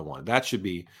 That's what I wanted. That should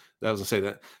be, that was to say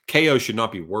that KO should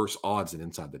not be worse odds than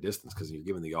inside the distance because you're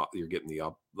getting the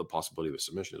possibility of a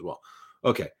submission as well.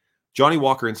 Okay. Johnny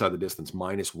Walker inside the distance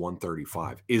minus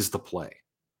 135 is the play.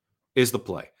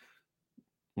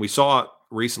 We saw it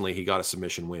recently. He got a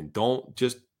submission win.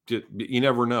 You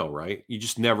never know, right? You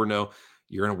just never know.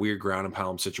 You're in a weird ground and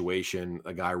pound situation.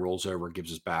 A guy rolls over, gives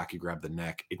his back, you grab the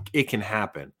neck. It can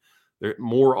happen. There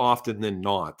more often than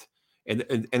not. And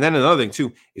then another thing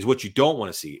too is what you don't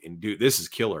want to see. And this is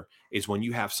killer is when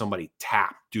you have somebody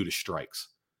tap due to strikes.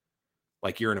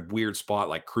 Like you're in a weird spot,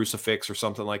 like crucifix or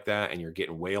something like that, and you're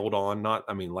getting wailed on.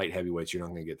 Light heavyweights, you're not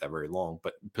going to get that very long.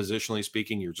 But positionally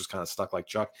speaking, you're just kind of stuck like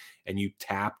Chuck, and you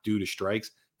tap due to strikes.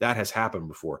 That has happened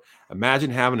before. Imagine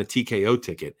having a TKO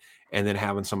ticket and then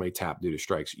having somebody tap due to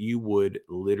strikes. You would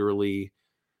literally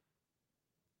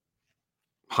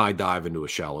high dive into a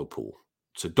shallow pool.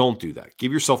 So don't do that.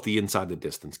 Give yourself the inside the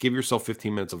distance. Give yourself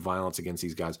 15 minutes of violence against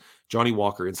these guys. Johnny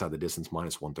Walker inside the distance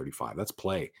minus 135. That's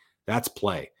play. That's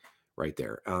play. Right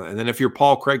there. And then if you're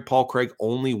Paul Craig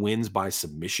only wins by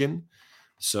submission.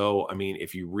 So,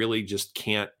 if you really just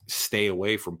can't stay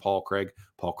away from Paul Craig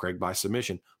by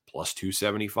submission, plus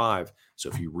 275. So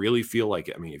if you really feel like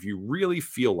it,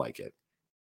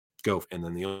 go. And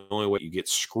then the only way you get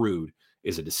screwed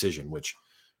is a decision, which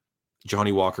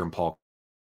Johnny Walker and Paul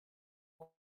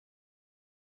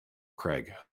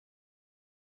Craig.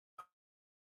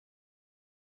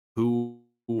 Who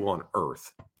on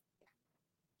earth?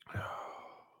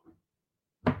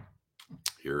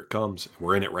 Here it comes.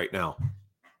 We're in it right now.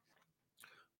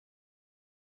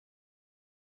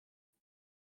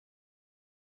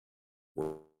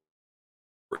 We're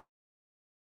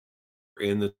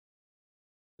in the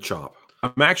chop.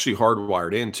 I'm actually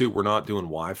hardwired in too. We're not doing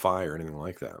Wi-Fi or anything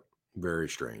like that. Very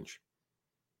strange.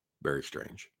 Very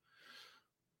strange.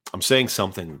 I'm saying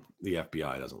something the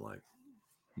FBI doesn't like.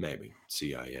 Maybe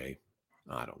CIA.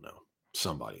 I don't know.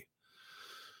 Somebody.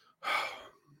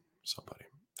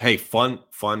 Hey, fun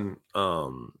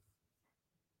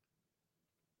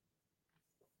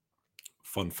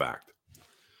fact.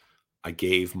 I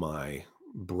gave my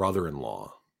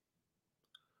brother-in-law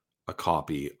a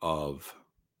copy of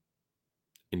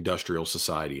Industrial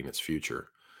Society and Its Future,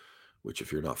 which,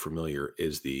 if you're not familiar,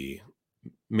 is the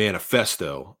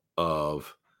manifesto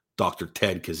of Dr.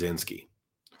 Ted Kaczynski.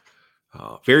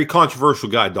 Very controversial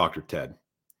guy, Dr. Ted.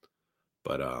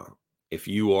 But if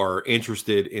you are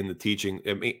interested in the teaching,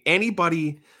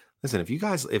 anybody, listen, if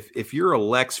you're a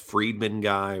Lex Friedman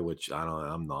guy, which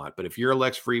I'm not, but if you're a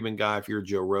Lex Friedman guy, if you're a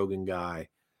Joe Rogan guy,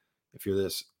 if you're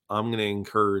this, I'm going to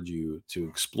encourage you to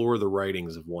explore the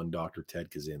writings of one Dr.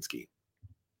 Ted Kaczynski.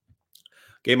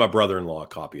 Gave my brother-in-law a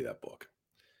copy of that book.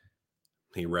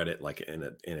 He read it like in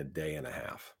a day and a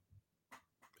half.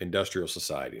 Industrial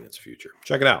Society and Its Future.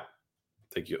 Check it out.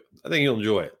 I think you'll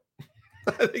enjoy it.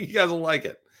 I think you guys will like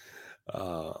it.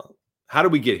 How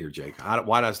did we get here, Jake?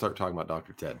 Why did I start talking about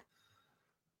Dr. Ted?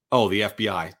 Oh, the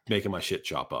FBI making my shit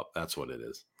chop up. That's what it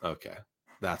is. Okay.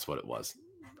 That's what it was.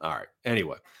 All right.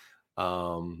 Anyway.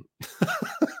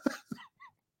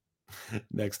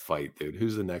 Next fight, dude.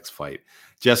 Who's the next fight?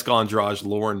 Jessica Andrade,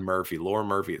 Lauren Murphy. Lauren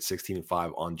Murphy at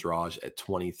 16-5. Andrade at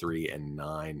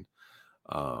 23-9.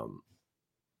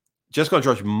 Jessica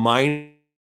Andrade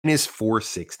minus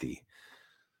 460.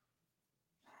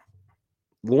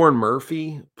 Lauren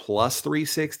Murphy plus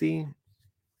 360.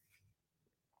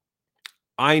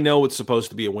 I know it's supposed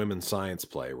to be a women's science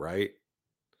play, right?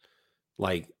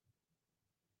 Like,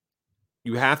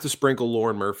 you have to sprinkle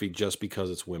Lauren Murphy just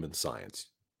because it's women's science.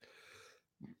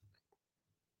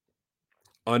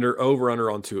 Over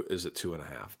on 2 is at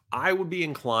 2.5. I would be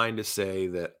inclined to say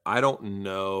that I don't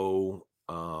know.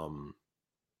 I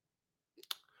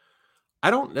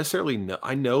don't necessarily know.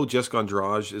 I know Jessica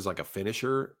Andrade is like a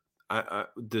finisher.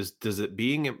 Does does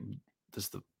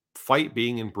the fight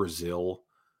being in Brazil,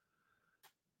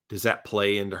 does that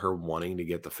play into her wanting to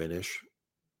get the finish?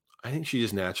 I think she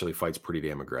just naturally fights pretty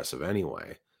damn aggressive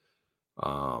anyway.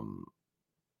 Um,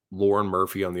 Lauren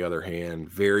Murphy, on the other hand,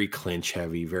 very clinch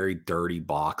heavy, very dirty,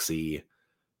 boxy.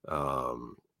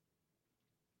 Um,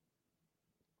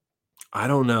 I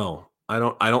don't know. I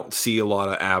don't see a lot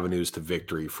of avenues to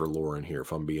victory for Lauren here,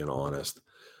 if I'm being honest.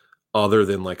 Other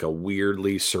than like a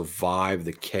weirdly survive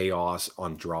the chaos.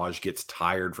 Andrade gets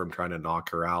tired from trying to knock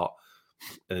her out,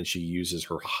 and then she uses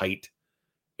her height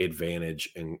advantage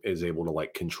and is able to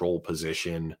like control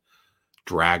position,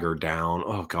 drag her down.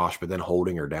 Oh gosh, but then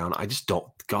holding her down. I just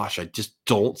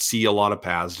don't see a lot of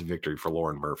paths to victory for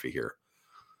Lauren Murphy here.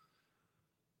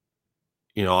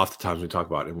 Oftentimes we talk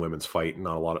about in women's fight,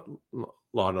 not a lot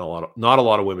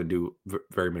of women do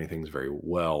very many things very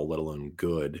well, let alone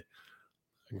good.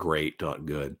 Great, not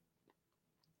good.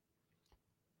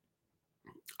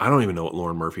 I don't even know what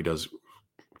Lauren Murphy does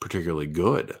particularly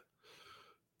good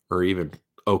or even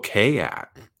okay at,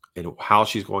 and how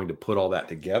she's going to put all that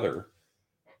together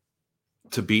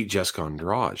to beat Jessica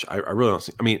Andrade. I really don't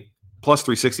see. I mean, plus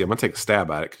 360, I'm going to take a stab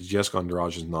at it because Jessica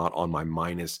Andrade is not on my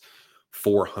minus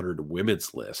 400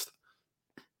 women's list.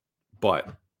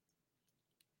 But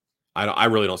I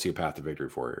really don't see a path to victory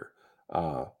for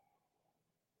her.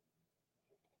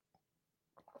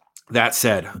 That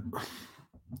said,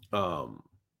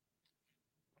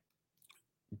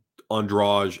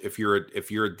 Andrade, if you're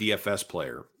a DFS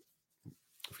player,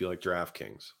 if you like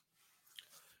DraftKings,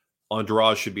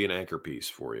 Andrade should be an anchor piece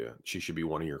for you. She should be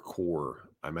one of your core.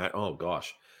 Oh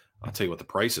gosh, I'll tell you what the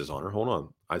price is on her. Hold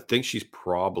on. I think she's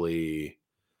probably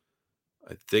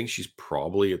at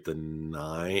the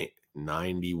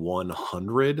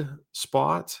 9,100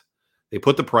 spot. They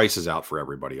put the prices out for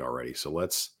everybody already. So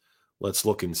let's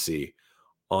look and see.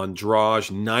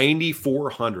 Andrade,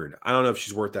 9,400. I don't know if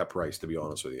she's worth that price, to be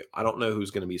honest with you. I don't know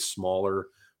who's going to be smaller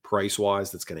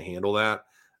price-wise that's going to handle that,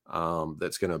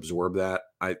 that's going to absorb that.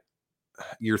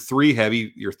 Your three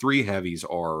heavies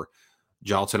are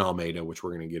Jailton Almeida, which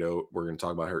we're going to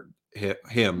talk about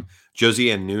him.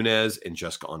 Josiane Nunes and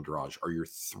Jessica Andrade are your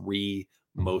three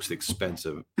most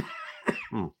expensive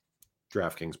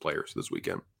DraftKings players this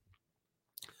weekend.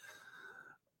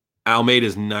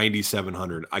 Almeida's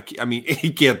 9,700. I mean,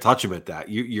 you can't touch him at that.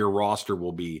 Your roster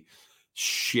will be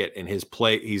shit, and he's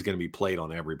going to be played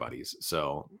on everybody's.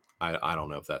 So I don't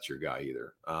know if that's your guy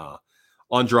either.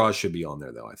 Andrade should be on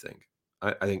there though. I think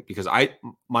because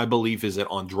my belief is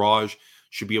that Andrade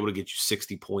should be able to get you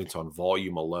 60 points on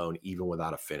volume alone, even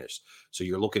without a finish. So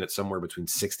you're looking at somewhere between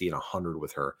 60 and 100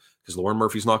 with her, because Lauren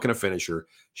Murphy's not going to finish her.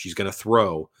 She's going to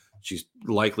throw. She's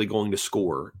likely going to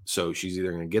score. So she's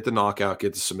either going to get the knockout,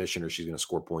 get the submission, or she's going to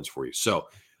score points for you. So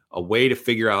a way to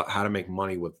figure out how to make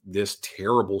money with this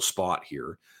terrible spot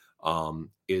here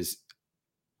is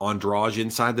Andrade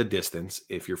inside the distance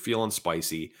if you're feeling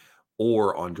spicy,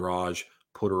 or Andrade,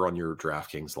 put her on your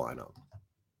DraftKings lineup.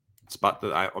 It's about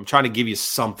I'm trying to give you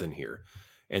something here.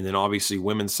 And then obviously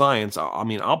women's science. I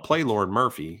mean, I'll play Lauren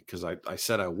Murphy because I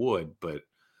said I would, but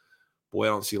boy, I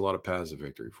don't see a lot of paths of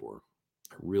victory for her.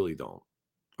 I really don't.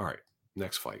 All right,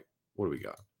 next fight. What do we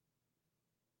got?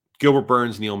 Gilbert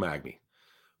Burns, Neil Magny.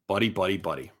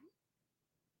 Buddy.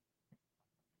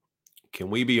 Can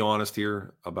we be honest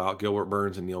here about Gilbert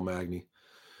Burns and Neil Magny?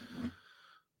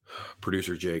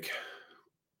 Producer Jake.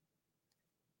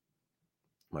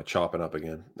 Am I chopping up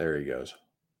again? There he goes.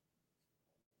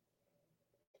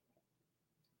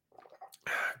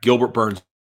 Gilbert Burns.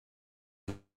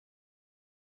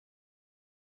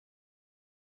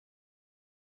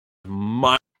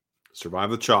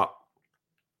 Survive the chop.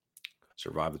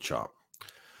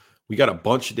 We got a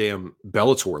bunch of damn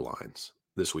Bellator lines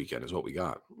this weekend is what we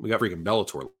got. We got freaking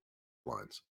Bellator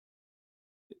lines.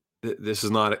 This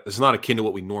is not akin to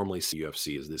what we normally see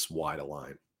UFC is this wide a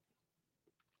line.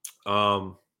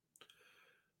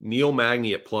 Neil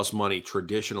Magny at plus money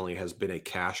traditionally has been a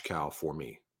cash cow for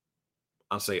me.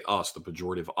 I'll say us, the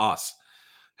pejorative us,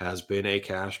 has been a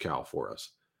cash cow for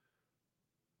us.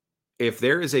 If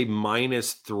there is a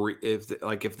 -3,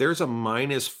 if there's a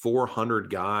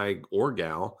 -400 guy or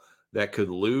gal that could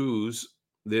lose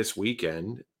this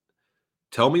weekend,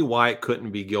 tell me why it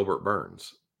couldn't be Gilbert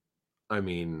Burns. I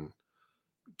mean,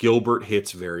 Gilbert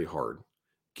hits very hard.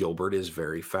 Gilbert is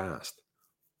very fast.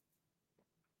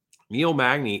 Neil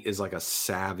Magny is like a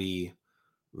savvy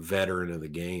veteran of the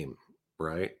game,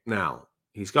 right? Now,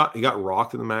 he got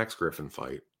rocked in the Max Griffin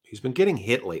fight. He's been getting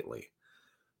hit lately.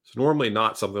 It's normally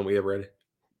not something we ever had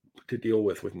to deal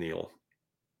with Neil.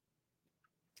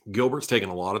 Gilbert's taken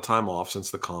a lot of time off since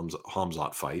the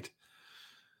Hamzat fight.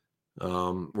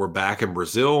 We're back in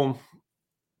Brazil.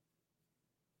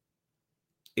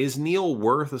 Is Neil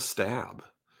worth a stab?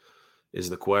 Is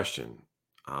the question.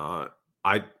 I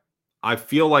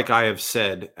feel like I have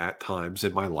said at times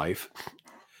in my life,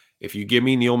 if you give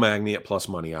me Neil Magny at plus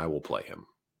money, I will play him.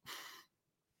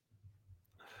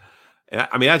 And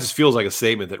I mean, that just feels like a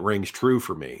statement that rings true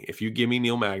for me. If you give me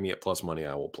Neil Magny at plus money,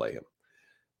 I will play him.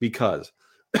 Because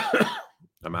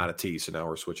I'm out of tea, so now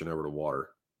we're switching over to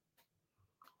water.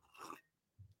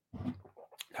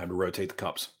 Time to rotate the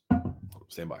cups.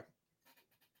 Stand by.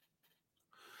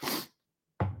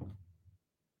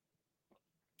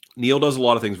 Neil does a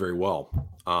lot of things very well.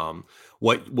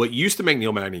 What used to make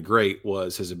Neil Magny great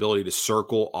was his ability to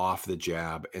circle off the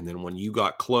jab, and then when you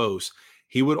got close,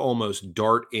 he would almost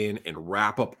dart in and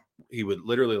wrap up. He would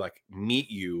literally like meet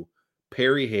you,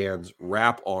 parry hands,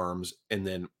 wrap arms, and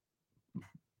then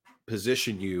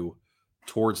position you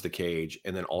towards the cage,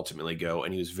 and then ultimately go.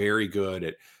 And he was very good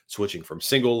at switching from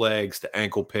single legs to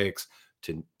ankle picks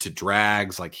to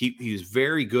drags. Like he was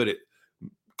very good at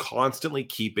constantly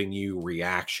keeping you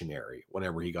reactionary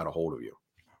whenever he got a hold of you.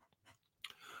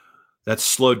 That's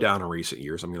slowed down in recent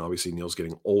years. I mean, obviously Neil's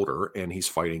getting older and he's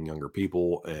fighting younger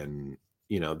people, and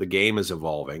you know, the game is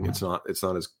evolving. It's not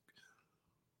as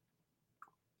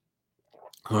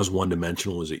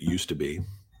one-dimensional as it used to be.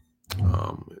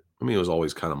 I mean, it was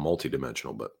always kind of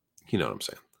multi-dimensional, but you know what I'm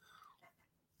saying.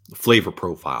 The flavor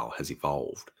profile has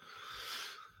evolved.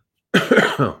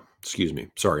 Excuse me.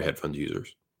 Sorry, headphones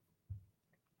users.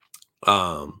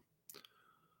 I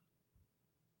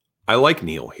like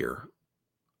Neil here.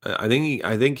 I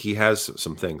think he has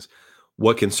some things.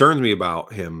 What concerns me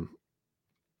about him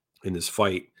in this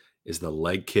fight is the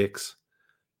leg kicks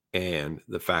and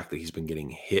the fact that he's been getting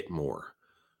hit more,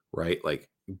 right? Like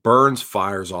Burns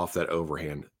fires off that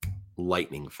overhand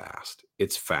lightning fast.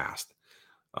 It's fast.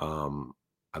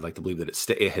 I'd like to believe that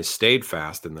it has stayed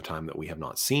fast in the time that we have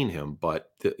not seen him, but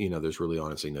there's really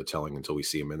honestly no telling until we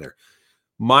see him in there.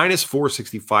 Minus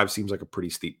 465 seems like a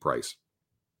pretty steep price.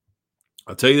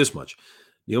 I'll tell you this much.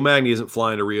 Neil Magny isn't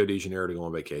flying to Rio de Janeiro to go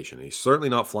on vacation. He's certainly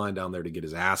not flying down there to get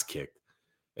his ass kicked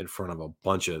in front of a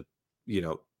bunch of,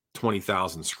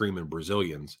 20,000 screaming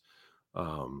Brazilians,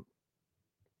 all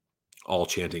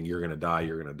chanting, "You're going to die,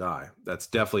 you're going to die." That's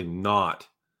definitely not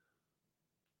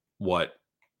what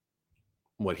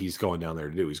he's going down there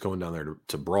to do. He's going down there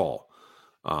to brawl.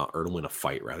 Or to win a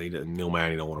fight, rather. Neil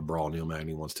Magny don't want to brawl. Neil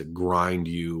Magny wants to grind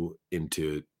you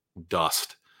into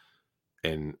dust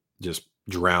and just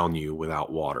drown you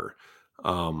without water.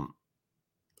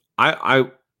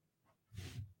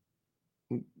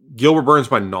 Gilbert Burns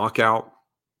by knockout.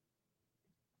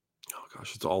 Oh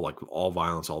gosh, it's all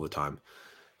violence all the time.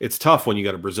 It's tough when you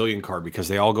got a Brazilian card because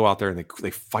they all go out there and they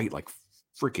fight like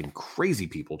freaking crazy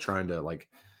people trying to like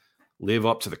live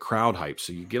up to the crowd hype.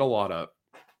 So you get a lot of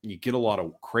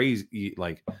crazy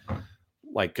like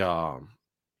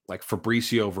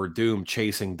Fabricio Verdum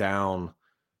chasing down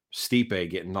Stipe,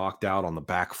 getting knocked out on the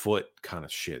back foot kind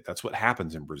of shit. That's what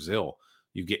happens in Brazil.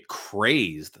 You get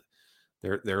crazed.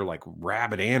 They're like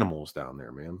rabid animals down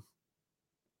there, man.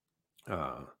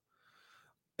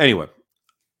 Anyway,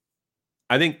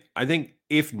 I think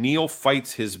if Neil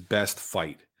fights his best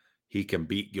fight, he can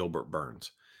beat Gilbert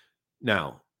Burns.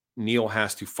 Now, Neil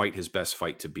has to fight his best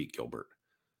fight to beat Gilbert.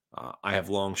 I have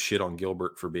long shit on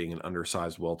Gilbert for being an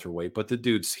undersized welterweight, but the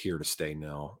dude's here to stay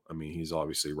now. I mean, he's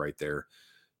obviously right there.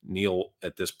 Neil,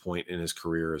 at this point in his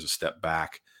career, is a step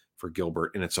back for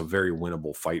Gilbert, and it's a very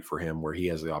winnable fight for him where he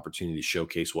has the opportunity to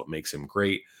showcase what makes him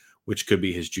great, which could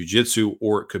be his jiu-jitsu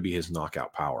or it could be his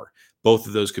knockout power. Both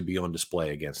of those could be on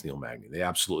display against Neil Magny. They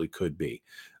absolutely could be.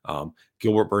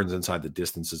 Gilbert Burns inside the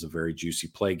distance is a very juicy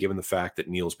play, given the fact that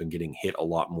Neil's been getting hit a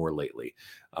lot more lately.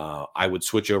 I would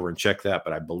switch over and check that,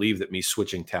 but I believe that me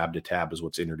switching tab to tab is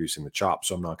what's introducing the chop,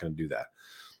 so I'm not going to do that.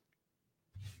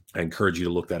 I encourage you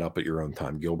to look that up at your own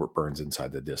time. Gilbert Burns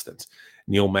inside the distance.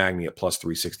 Neil Magny at plus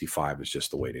 365 is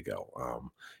just the way to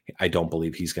go. I don't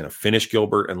believe he's going to finish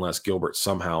Gilbert unless Gilbert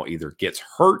somehow either gets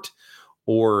hurt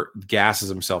or gasses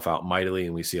himself out mightily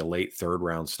and we see a late third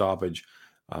round stoppage.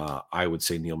 I would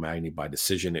say Neil Magny by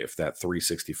decision if that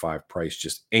 365 price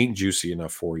just ain't juicy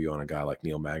enough for you on a guy like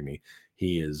Neil Magny.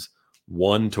 He is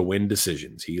one to win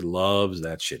decisions. He loves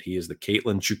that shit. He is the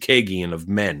Caitlin Chukagian of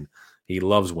men, He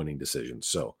loves winning decisions.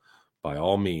 So, by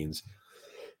all means,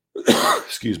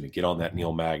 excuse me, get on that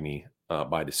Neil Magny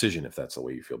by decision if that's the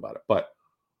way you feel about it. But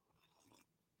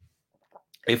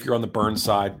if you're on the Burns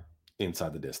side,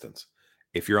 inside the distance.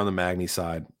 If you're on the Magny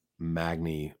side,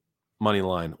 Magny money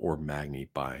line or Magny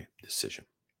by decision.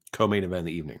 Co-main event of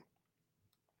the evening.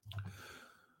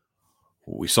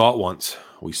 We saw it once.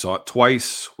 We saw it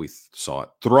twice. We saw it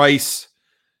thrice.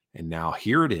 And now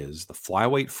here it is, the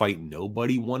flyweight fight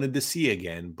nobody wanted to see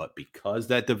again, but because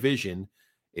that division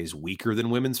is weaker than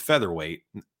women's featherweight,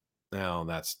 now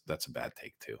that's a bad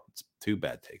take too. It's 2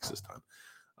 bad takes this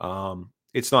time.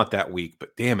 It's not that weak,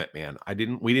 but damn it, man.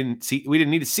 We didn't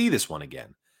need to see this one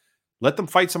again. Let them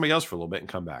fight somebody else for a little bit and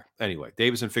come back. Anyway,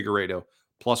 Davis and Figueiredo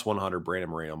plus 100, Brandon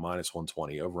Moreno minus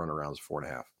 120, over under rounds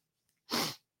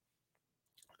 4.5.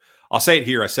 I'll say it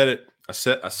here. I said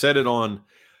it on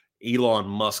Elon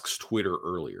Musk's Twitter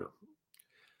earlier.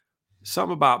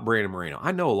 Something about Brandon Moreno.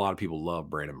 I know a lot of people love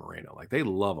Brandon Moreno. Like, they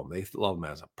love him. They love him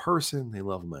as a person. They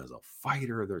love him as a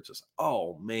fighter. They're just,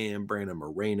 oh man, Brandon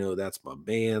Moreno, that's my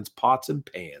man's pots and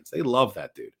pans. They love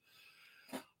that dude.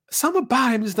 Something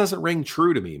about him just doesn't ring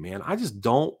true to me, man. I just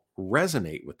don't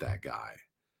resonate with that guy.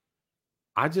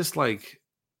 I just like,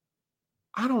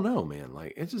 I don't know, man.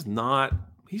 Like, it's just not,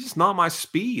 he's just not my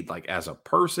speed. Like, as a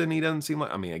person, he doesn't seem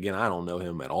like, I mean, again, I don't know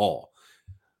him at all.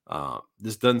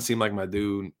 This doesn't seem like my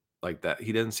dude like that.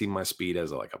 He doesn't seem my speed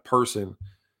as a person.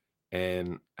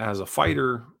 And as a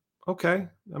fighter, okay.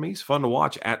 I mean, he's fun to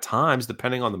watch at times,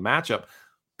 depending on the matchup.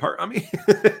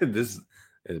 This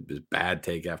is bad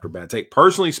take after bad take.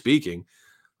 Personally speaking,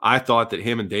 I thought that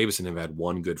him and Davison have had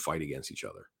one good fight against each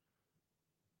other.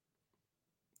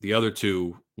 The other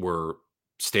two were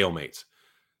stalemates.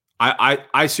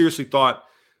 I seriously thought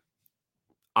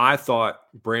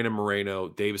Brandon Moreno,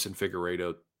 Davison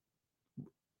Figueiredo,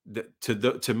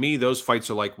 to me, those fights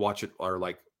are like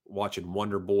watching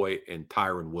Wonder Boy and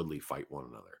Tyron Woodley fight one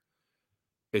another.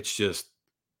 It's just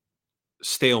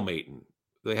stalemating.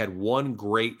 They had one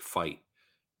great fight,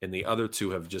 and the other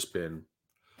two have just been,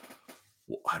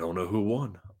 I don't know who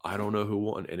won.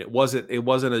 And it wasn't a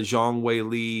Zhang Wei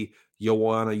Li,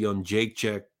 Joanna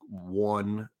Jędrzejczyk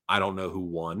won. I don't know who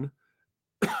won.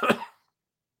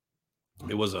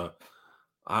 It was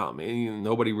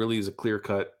nobody really is a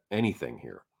clear-cut anything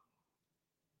here.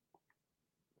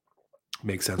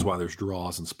 Makes sense why there's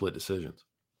draws and split decisions.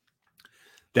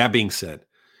 That being said,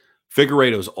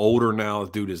 Figueiredo's older now.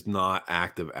 The dude is not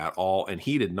active at all, and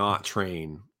he did not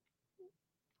train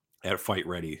at Fight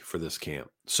Ready for this camp.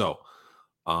 So,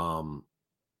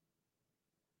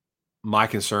 my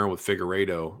concern with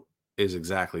Figueiredo is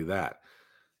exactly that.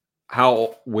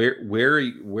 Where are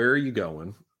you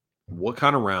going? What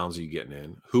kind of rounds are you getting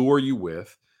in? Who are you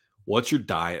with? What's your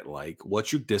diet like?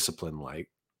 What's your discipline like?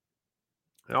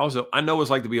 And also, I know what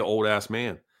it's like to be an old ass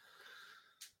man.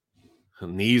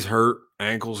 Knees hurt,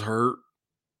 ankles hurt.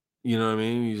 You know what I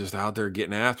mean? You're just out there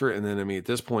getting after it. And then, at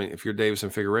this point, if you're Davison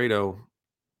Figueiredo,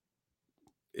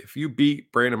 if you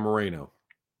beat Brandon Moreno,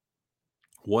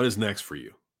 what is next for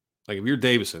you? Like, if you're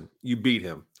Davison, you beat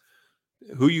him.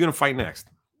 Who are you going to fight next?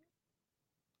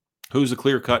 Who's the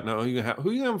clear cut? No,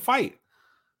 who you have him fight?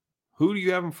 Who do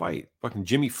you have him fight? Fucking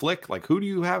Jimmy Flick? Like, who do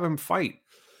you have him fight?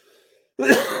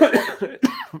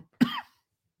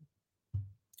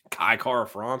 Kai Kara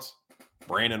France?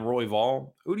 Brandon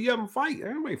Royval? Who do you have him fight?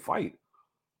 Anybody fight?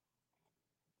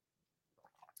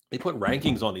 They put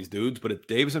rankings on these dudes, but it's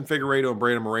Davison Figueiredo and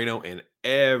Brandon Moreno and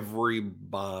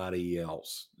everybody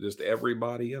else. Just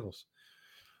everybody else.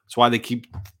 That's why they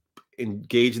keep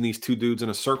engaging these two dudes in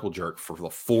a circle jerk for the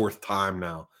 4th time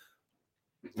now.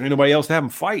 Ain't nobody else to have them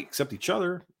fight except each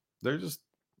other. They're just,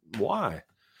 why?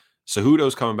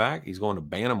 Cejudo's coming back. He's going to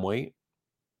bantamweight.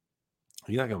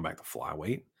 He's not coming back to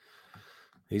flyweight.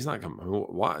 He's not coming.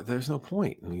 Why? There's no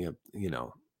point.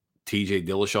 TJ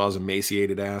Dillashaw's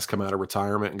emaciated ass come out of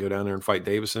retirement and go down there and fight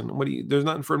Davison. There's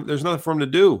nothing for him to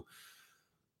do.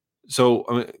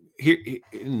 So, here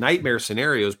in nightmare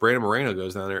scenarios, Brandon Moreno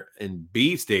goes down there and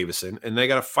beats Davison, and they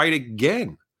got to fight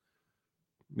again.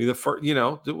 Be the first, what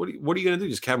are you going to do?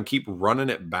 Just have him keep running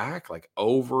it back like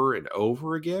over and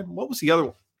over again? What was the other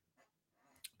one?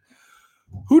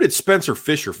 Who did Spencer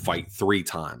Fisher fight 3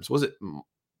 times? Was it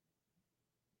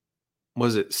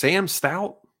Sam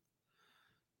Stout?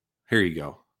 Here you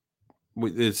go.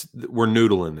 We're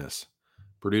noodling this.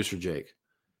 Producer Jake.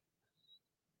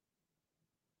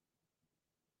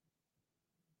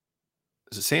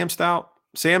 Is it Sam Stout?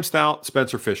 Sam Stout,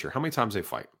 Spencer Fisher. How many times they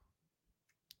fight?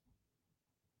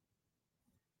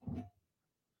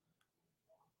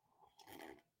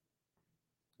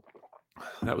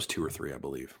 That was 2 or 3, I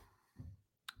believe.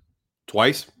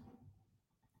 Twice?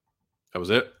 That was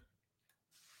it.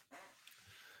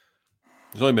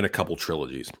 There's only been a couple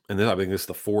trilogies, and then I think this is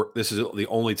the fourth. This is the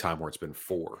only time where it's been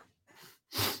 4.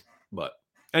 But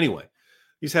anyway,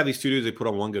 you just have these 2 dudes. They put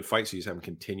on one good fight, so you just have them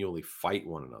continually fight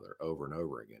one another over and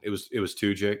over again. It was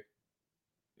 2, Jake.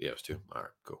 Yeah, it was 2. All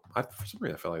right, cool. For some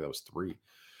reason, I felt like that was 3.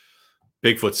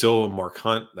 Bigfoot Silva and Mark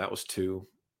Hunt. That was 2.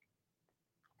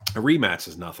 A rematch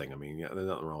is nothing. I mean, yeah, there's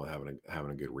nothing wrong with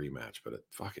having a good rematch, but a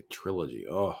fucking trilogy.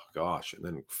 Oh gosh, and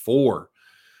then 4.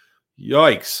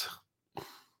 Yikes.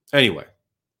 Anyway,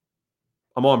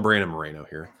 I'm on Brandon Moreno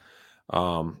here.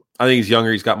 I think he's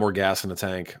younger. He's got more gas in the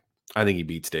tank. I think he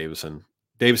beats Davison.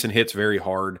 Davison hits very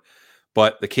hard,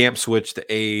 but the camp switch, the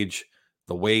age,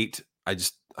 the weight. You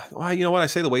know what? I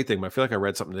say the weight thing, but I feel like I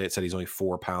read something today that said he's only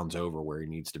 4 pounds over where he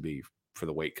needs to be for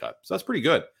the weight cut. So that's pretty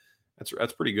good.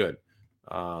 That's pretty good.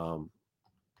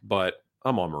 But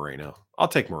I'm on Moreno. I'll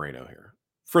take Moreno here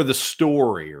for the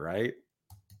story, right?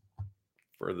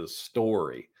 For the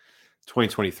story.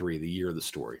 2023, the year of the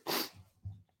story.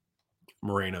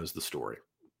 Moreno's the story.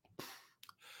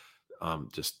 My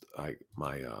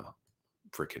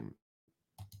freaking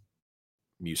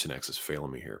Mucinex is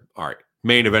failing me here. All right.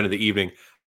 Main event of the evening.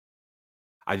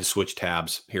 I just switched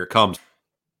tabs. Here it comes.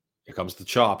 Here comes the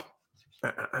chop.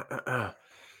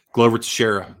 Glover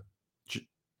Teixeira.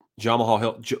 Jamal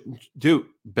Hill. Dude,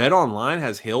 Bet Online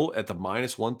has Hill at the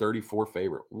minus 134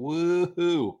 favorite.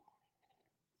 Woohoo.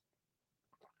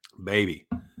 Baby.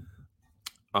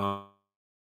 I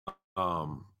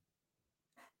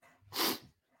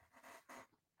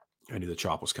knew the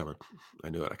chop was coming. I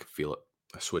knew it. I could feel it.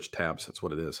 I switched tabs. That's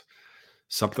what it is.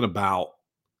 Something about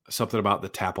the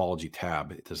Tapology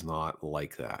tab. It does not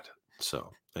like that.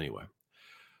 So anyway,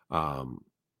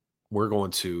 we're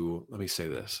going to, let me say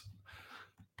this.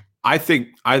 I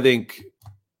think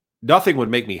nothing would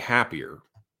make me happier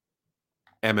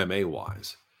MMA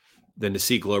wise than to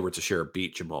see Glover Teixeira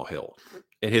beat Jamal Hill.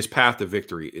 And his path to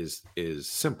victory is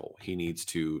simple. He needs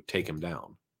to take him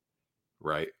down.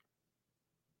 Right.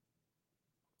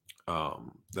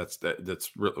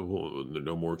 That's really,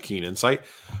 no more keen insight.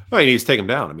 No, he needs to take him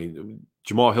down. I mean,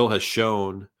 Jamal Hill has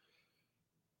shown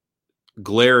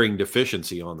glaring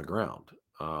deficiency on the ground.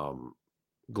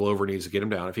 Glover needs to get him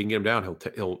down. If he can get him down,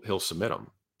 he'll submit him,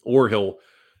 or he'll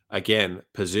again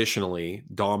positionally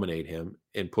dominate him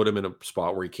and put him in a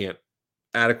spot where he can't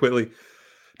adequately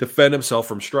defend himself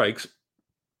from strikes.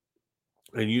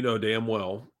 And you know damn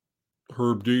well,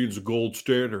 Herb Dean's a gold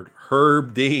standard.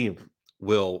 Herb Dean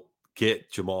will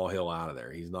get Jamal Hill out of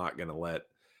there. He's not gonna let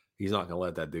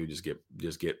that dude just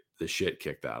get the shit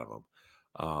kicked out of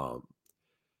him.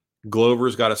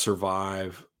 Glover's got to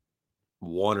survive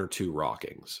 1 or 2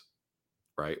 rockings,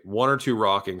 right? 1 or 2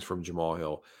 rockings from Jamal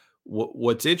Hill.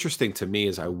 What's interesting to me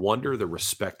is I wonder the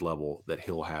respect level that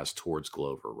Hill has towards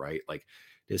Glover, right? Like,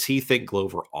 does he think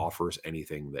Glover offers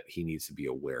anything that he needs to be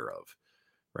aware of?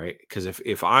 Right. Because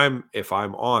if I'm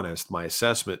honest, my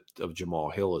assessment of Jamal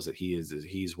Hill is that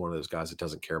he's one of those guys that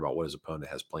doesn't care about what his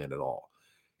opponent has planned at all.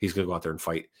 He's going to go out there and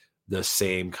fight the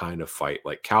same kind of fight.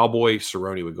 Like Cowboy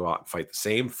Cerrone would go out and fight the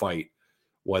same fight,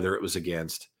 whether it was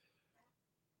against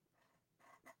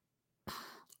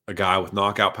a guy with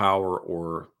knockout power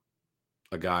or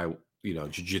a guy,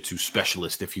 jiu-jitsu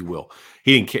specialist, if you will.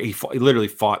 He didn't care. He literally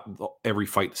fought every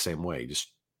fight the same way,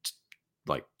 just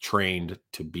like trained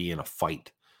to be in a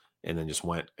fight. And then just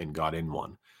went and got in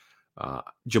one.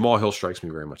 Jamal Hill strikes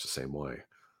me very much the same way.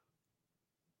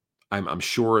 I'm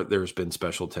sure there's been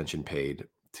special attention paid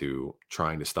to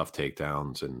trying to stuff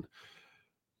takedowns and,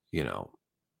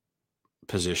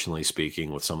 positionally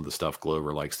speaking with some of the stuff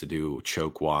Glover likes to do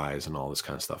choke wise and all this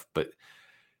kind of stuff. But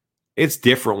it's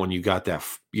different when you got that,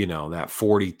 that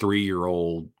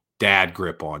 43-year-old dad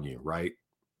grip on you, right?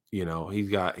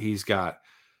 He's got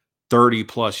 30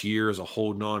 plus years of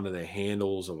holding on to the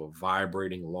handles of a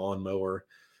vibrating lawnmower,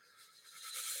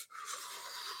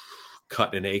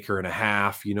 cutting an acre and a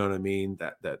half. You know what I mean?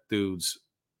 That dude's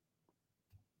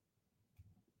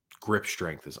grip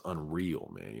strength is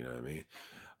unreal, man. You know what I mean?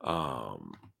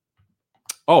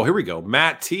 Oh, here we go.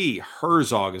 Matt T.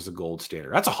 Herzog is the gold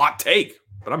standard. That's a hot take,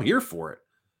 but I'm here for it.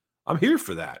 I'm here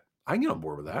for that. I can get on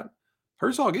board with that.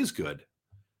 Herzog is good.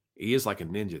 He is like a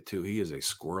ninja too. He is a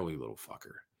squirrely little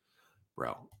fucker.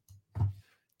 Bro,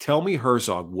 tell me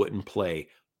Herzog wouldn't play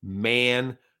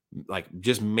man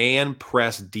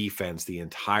press defense the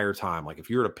entire time. Like if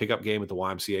you were at a pickup game at the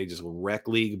YMCA, just rec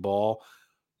league ball,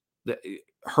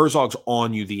 Herzog's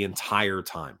on you the entire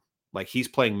time. Like he's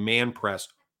playing man press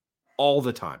all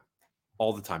the time.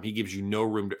 He gives you no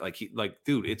room to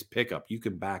dude, it's pickup. You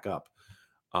can back up.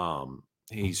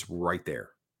 He's right there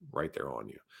on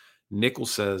you.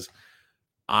 Nichols says,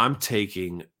 I'm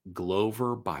taking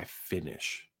Glover by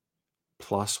finish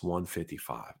plus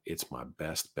 155. It's my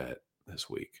best bet this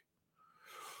week.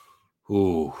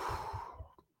 Ooh.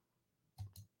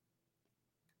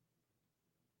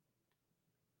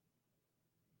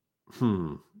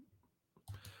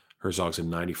 Herzog's a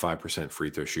 95% free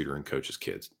throw shooter and coaches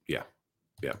kids. Yeah.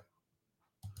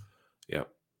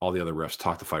 All the other refs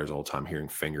talk to fighters all the time. Hearing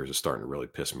fingers is starting to really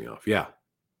piss me off. Yeah.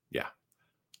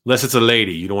 Unless it's a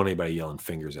lady. You don't want anybody yelling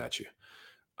fingers at you.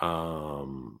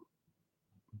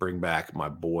 Bring back my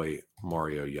boy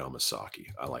Mario Yamasaki.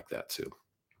 I like that too.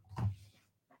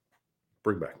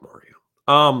 Bring back Mario.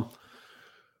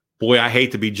 Boy, I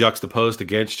hate to be juxtaposed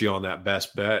against you on that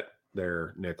best bet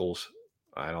there, Nichols.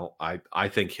 I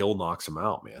think Hill knocks him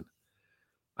out, man.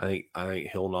 I think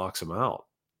Hill knocks him out.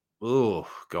 Oh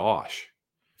gosh.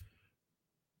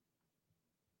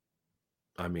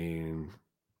 I mean,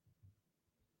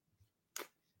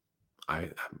 I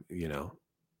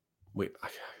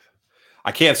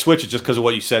can't switch it just because of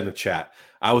what you said in the chat.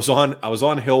 I was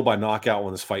on Hill by knockout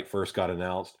when this fight first got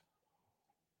announced.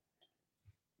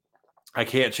 I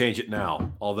can't change it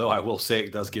now, although I will say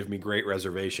it does give me great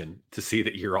reservation to see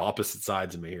that you're opposite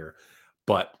sides of me here.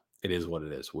 But it is what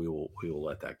it is. We will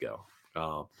let that go.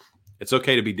 It's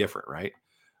okay to be different, right?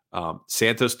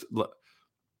 Santos,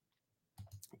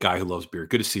 guy who loves beer.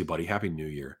 Good to see you, buddy. Happy New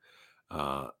Year.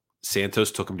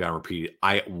 Santos took him down repeatedly.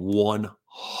 I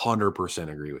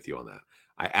 100% agree with you on that.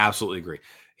 I absolutely agree.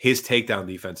 His takedown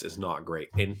defense is not great.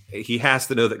 And he has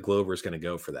to know that Glover is going to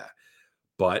go for that.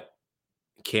 But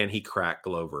can he crack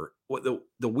Glover? What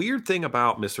the weird thing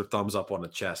about Mr. Thumbs Up on the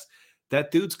chest, that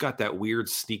dude's got that weird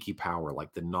sneaky power,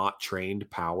 like the not trained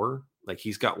power. Like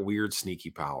he's got weird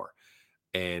sneaky power.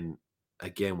 And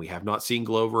again, we have not seen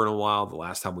Glover in a while. The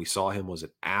last time we saw him was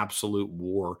an absolute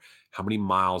war. How many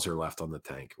miles are left on the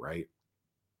tank, right?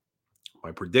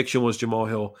 My prediction was Jamal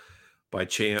Hill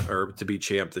to be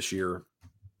champ this year.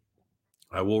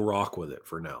 I will rock with it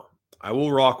for now.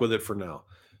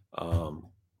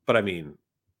 But I mean,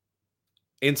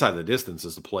 inside the distance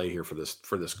is the play here for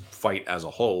this fight as a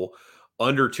whole.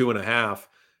 Under 2.5.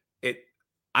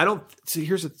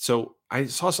 I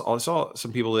saw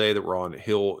some people today that were on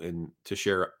Hill and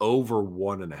Teixeira over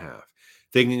 1.5,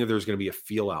 thinking that there's going to be a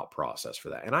feel out process for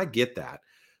that. And I get that.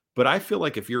 But I feel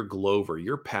like if you're Glover,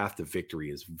 your path to victory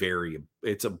is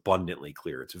it's abundantly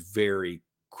clear. It's very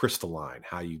crystalline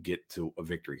how you get to a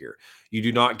victory here. You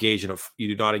do not engage in a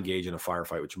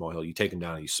firefight with Jamal Hill. You take him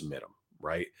down and you submit him,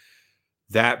 right?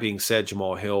 That being said,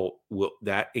 Jamal Hill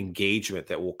that engagement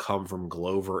that will come from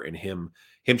Glover and him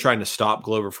trying to stop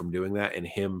Glover from doing that, and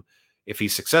him, if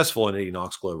he's successful in it, he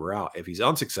knocks Glover out. If he's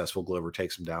unsuccessful, Glover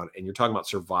takes him down. And you're talking about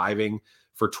surviving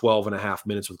for 12.5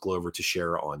 minutes with Glover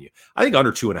Teixeira on you. I think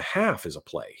under 2.5 is a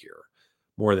play here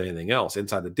more than anything else.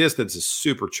 Inside the distance is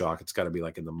super chalk. It's got to be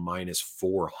like in the minus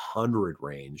 400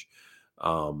 range.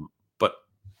 But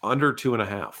under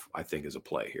 2.5, I think, is a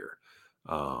play here.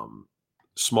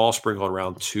 Small sprinkle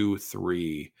around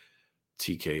 2-3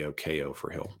 TKO KO for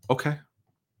Hill. Okay.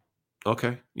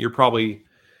 You're probably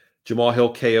Jamal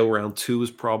Hill KO round 2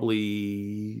 is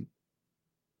probably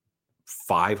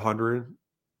 500.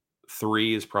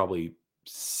 3 is probably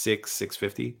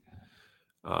 650.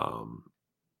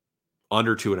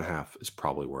 Under 2.5 is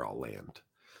probably where I'll land.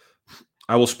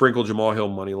 I will sprinkle Jamal Hill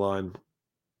money line.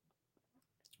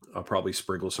 I'll probably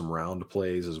sprinkle some round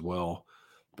plays as well.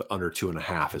 But under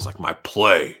 2.5 is like my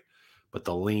play. But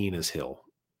the lean is Hill.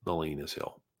 All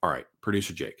right,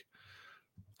 producer Jake.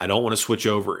 I don't want to switch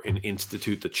over and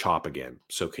institute the chop again.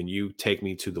 So can you take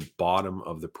me to the bottom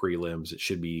of the prelims? It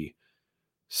should be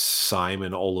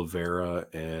Simon Oliveira,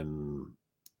 and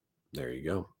there you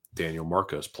go. Daniel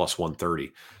Marcos plus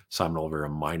 130. Simon Oliveira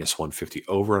minus 150.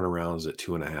 Over and around is at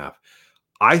 2.5.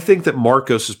 I think that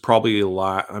Marcos is probably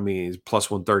alive. I mean, he's plus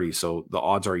 130. So the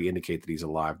odds already indicate that he's a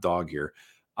live dog here.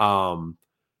 I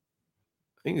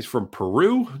think he's from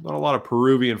Peru. Not a lot of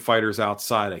Peruvian fighters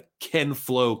outside of Kenny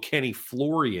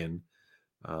Florian.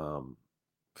 Fun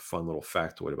little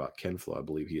factoid about Ken Flo. I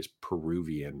believe he is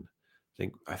Peruvian.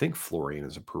 I think Florian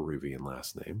is a Peruvian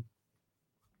last name.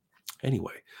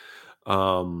 Anyway,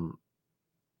 I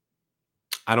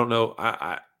don't know.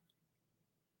 I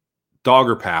dog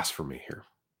or pass for me here.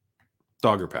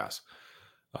 Dog or pass.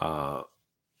 I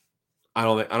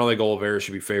don't think Oliveira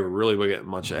should be favored really against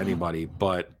much of anybody,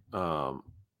 but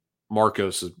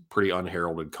Marcos is pretty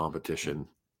unheralded competition.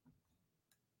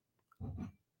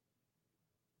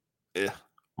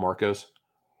 Marcos.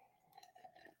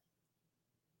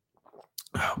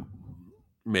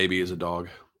 Maybe as a dog.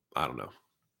 I don't know.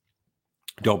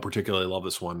 Don't particularly love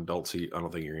this one. I don't think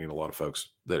you're getting a lot of folks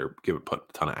that are putting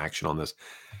a ton of action on this.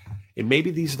 And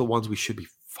maybe these are the ones we should be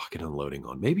fucking unloading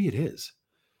on. Maybe it is.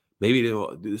 Maybe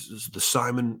this is the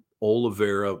Simon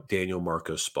Oliveira Daniel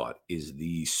Marcos spot is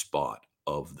the spot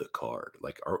of the card.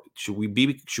 Like, should we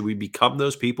become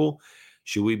those people?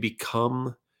 Should we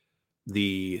become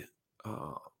the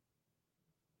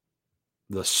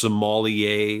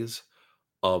sommeliers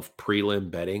of prelim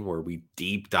betting, where we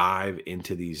deep dive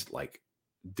into these like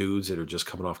dudes that are just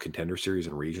coming off Contender Series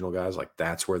and regional guys? Like,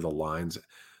 that's where the lines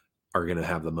are going to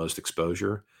have the most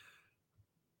exposure.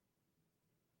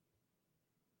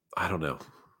 I don't know.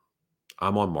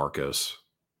 I'm on Marcos.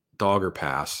 Dog or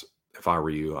pass. If I were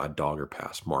you, I'd dog or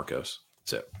pass. Marcos.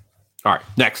 That's it. All right,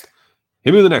 next.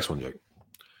 Hit me with the next one, Jake.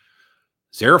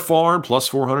 Zerafarn plus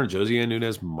 400. Josiane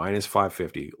Nunes minus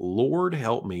 550. Lord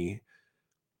help me.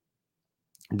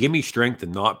 Give me strength to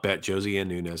not bet Josiane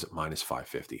Nunes at minus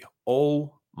 550.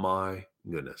 Oh my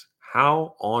goodness.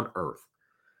 How on earth?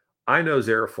 I know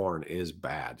Zerafarn is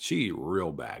bad. She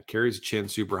real bad. Carries a chin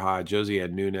super high.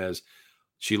 Josiane Nunes,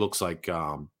 she looks like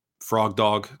Frog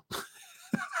Dog.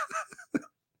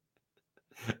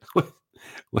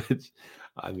 Which,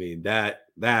 I mean, that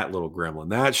little gremlin,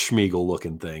 that Schmiegel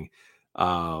looking thing,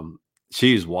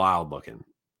 she's wild looking,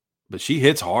 but she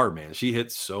hits hard, man. She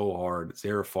hits so hard.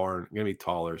 Zerafarn gonna be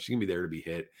taller. She's gonna be there to be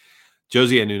hit.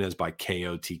 Josiane Nunes by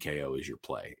KO TKO is your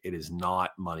play. It is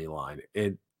not money line.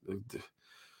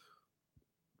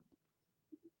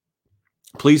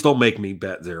 Please don't make me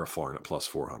bet Zerafarn at plus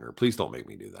 400. Please don't make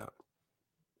me do that.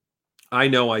 I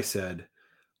know I said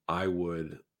I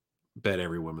would bet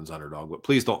every women's underdog, but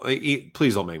please don't make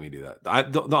me do that. I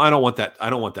don't want that. I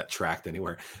don't want that tracked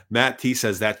anywhere. Matt T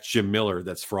says that's Jim Miller.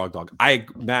 That's Frog Dog.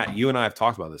 Matt, you and I have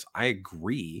talked about this. I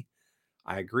agree.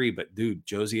 But dude,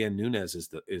 Josiane Nunes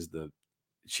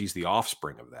she's the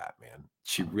offspring of that, man.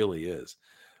 She really is.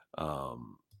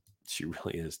 She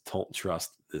really is. Don't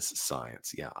trust this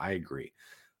science. Yeah, I agree.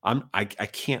 I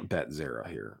can't bet Zara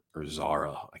here or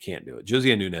Zara. I can't do it.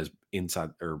 Josiane Nunes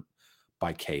inside or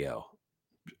by KO.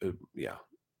 Yeah,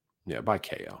 by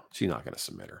KO. She's not going to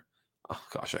submit her. Oh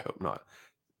gosh, I hope not.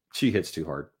 She hits too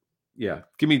hard. Yeah,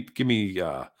 give me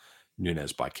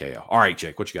Nunes by KO. All right,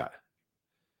 Jake, what you got?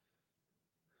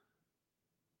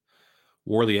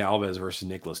 Warley Alves versus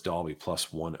Nicholas Dalby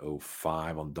plus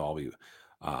 105 on Dalby,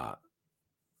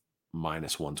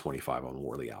 minus 125 on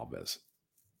Warley Alves.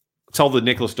 Tell the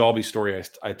Nicholas Dalby story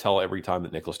I tell every time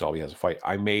that Nicholas Dalby has a fight.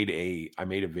 I made a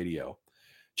video.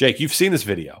 Jake, you've seen this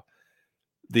video.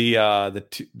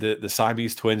 The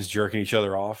Siamese twins jerking each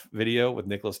other off video with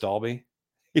Nicholas Dalby.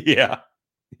 Yeah.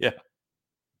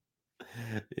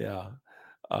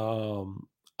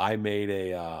 I made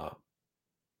a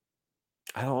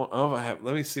I don't know if I have.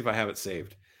 Let me see if I have it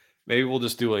saved. Maybe we'll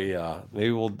just do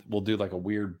maybe we'll do like a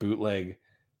weird bootleg.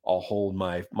 I'll hold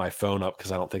my phone up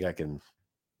because I don't think I can.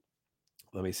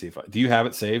 Let me see if do you have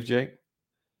it saved, Jake?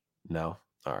 No.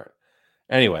 All right.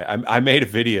 Anyway, I made a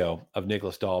video of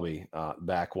Nicholas Dalby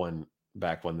back when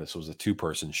this was a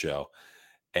 2-person show,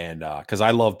 and because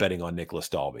I love betting on Nicholas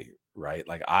Dalby, right?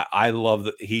 Like I love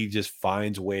that he just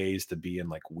finds ways to be in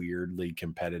like weirdly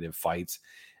competitive fights,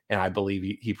 and I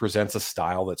believe he presents a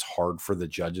style that's hard for the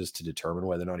judges to determine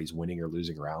whether or not he's winning or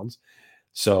losing rounds.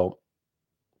 So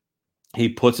he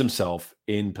puts himself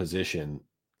in position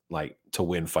like to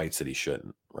win fights that he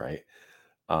shouldn't, right?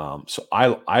 So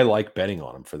I like betting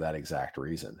on him for that exact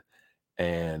reason.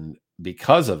 And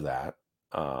because of that,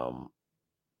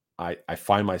 I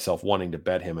find myself wanting to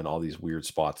bet him in all these weird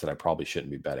spots that I probably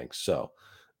shouldn't be betting. So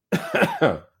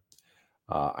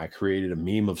I created a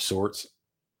meme of sorts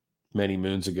many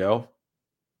moons ago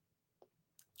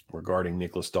regarding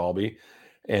Nicholas Dalby,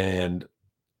 and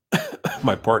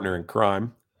my partner in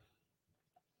crime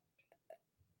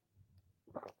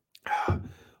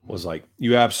was like,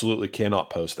 you absolutely cannot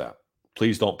post that.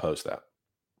 Please don't post that.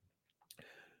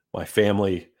 My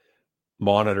family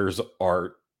monitors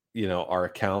our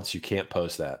accounts. You can't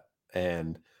post that.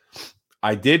 And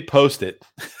I did post it.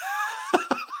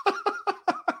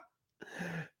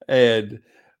 And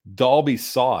Dalby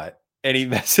saw it and he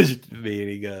messaged me and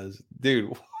he goes,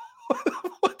 dude,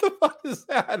 what the fuck is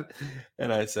that?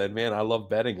 And I said, man, I love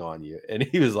betting on you. And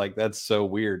he was like, that's so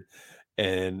weird.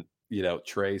 And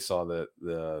Trey saw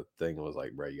the thing and was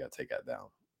like, bro, you got to take that down.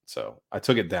 So I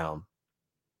took it down.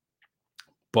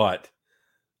 But,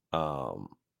 oh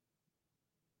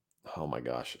my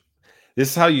gosh. This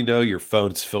is how you know your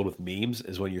phone's filled with memes,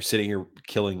 is when you're sitting here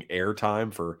killing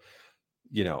airtime for,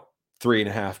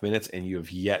 3.5 minutes and you have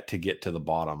yet to get to the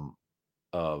bottom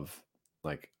of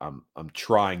like, I'm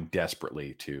trying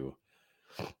desperately to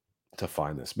to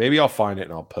find this. Maybe I'll find it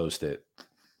and I'll post it.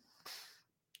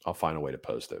 I'll find a way to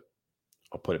post it.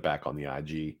 I'll put it back on the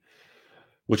IG,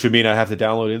 which would mean I have to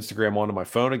download Instagram onto my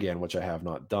phone again, which I have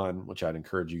not done, which I'd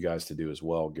encourage you guys to do as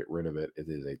well. Get rid of it. It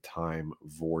is a time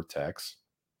vortex.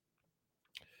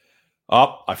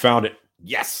 Oh, I found it.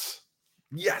 Yes.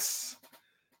 Yes.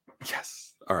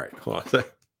 Yes. All right. Hold on.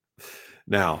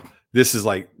 Now, this is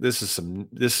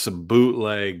some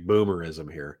bootleg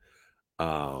boomerism here.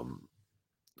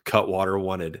 Cutwater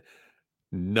wanted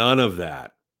none of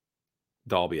that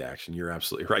Dalby action. You're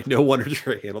absolutely right. No wonder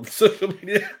Trey handled social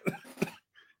media.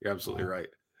 You're absolutely right.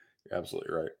 You're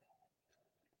absolutely right.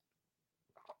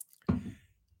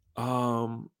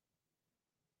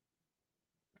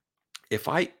 If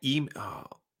I email, I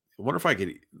wonder if I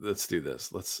could. Let's do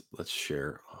this. Let's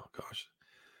share. Oh gosh,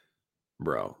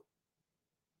 bro,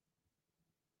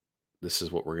 this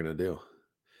is what we're gonna do.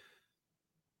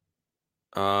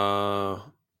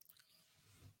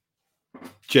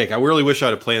 Jake, I really wish I'd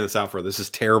have planned this out for. This is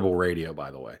terrible radio,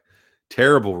 by the way.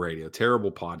 Terrible radio,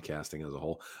 terrible podcasting as a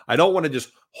whole. I don't want to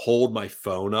just hold my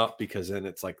phone up because then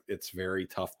it's very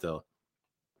tough to.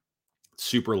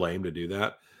 Super lame to do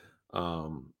that.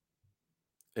 And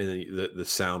the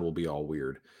sound will be all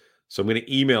weird. So I'm going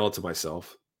to email it to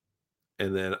myself,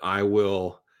 and then I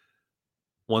will,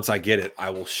 once I get it, I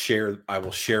will share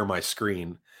my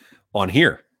screen on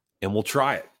here, and we'll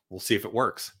try it. We'll see if it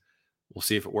works.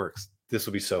 This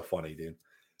will be so funny, dude.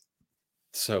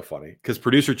 So funny. Because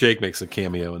producer Jake makes a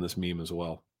cameo in this meme as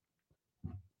well.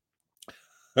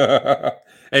 Anyway,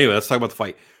 let's talk about the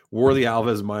fight. Warlley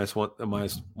Alves minus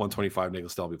 125,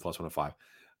 Nicholas Dalby plus 105.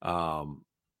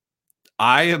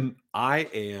 I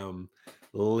am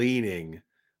leaning.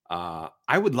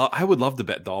 I would love to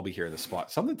bet Dalby here in the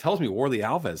spot. Something tells me Warlley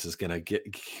Alves is gonna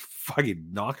fucking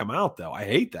knock him out, though. I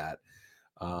hate that.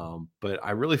 But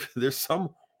I really there's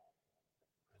some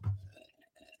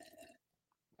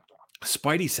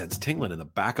spidey sense tingling in the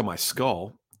back of my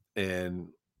skull, and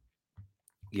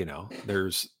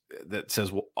there's that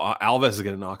says Alves is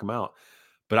going to knock him out.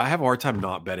 But I have a hard time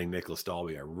not betting Nicholas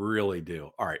Dalby. I really do.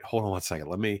 All right, hold on one second.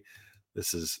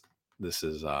 This is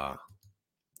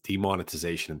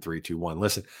demonetization in 3, 2, 1.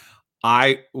 Listen,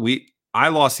 I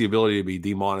lost the ability to be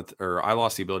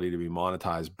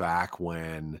monetized back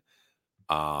when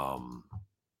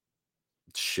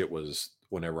shit was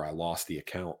whenever I lost the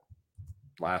account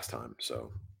last time.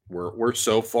 So we're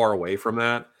so far away from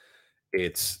that.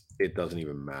 It doesn't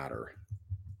even matter.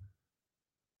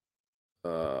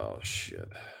 Oh shit.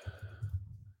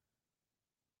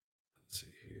 Let's see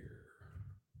here.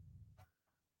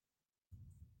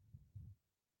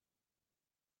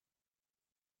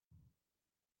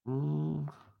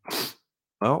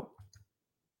 Well,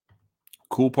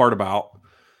 cool part about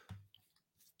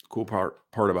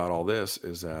all this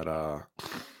is that I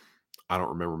don't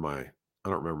remember my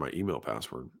email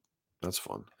password. That's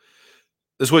fun.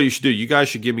 This is what you should do. You guys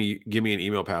should give me an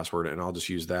email password, and I'll just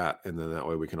use that, and then that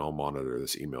way we can all monitor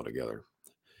this email together.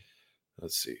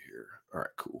 Let's see here. All right,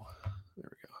 cool. There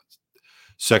we go.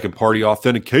 Second party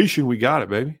authentication. We got it,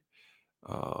 baby.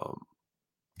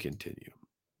 Continue.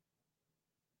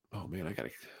 Oh man, I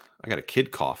got a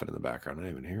kid coughing in the background. I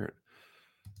didn't even hear it.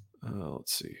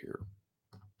 Let's see here.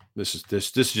 This is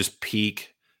just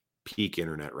peak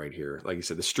internet right here. Like I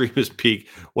said, the stream is peak.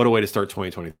 What a way to start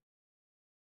 2023.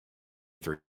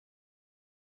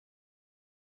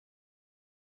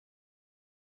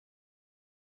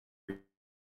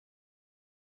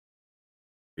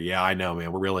 Yeah, I know,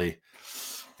 man. We're really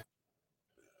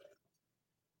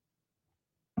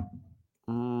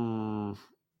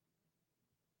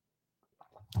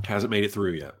hasn't made it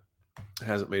through yet.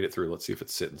 Hasn't made it through. Let's see if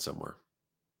it's sitting somewhere.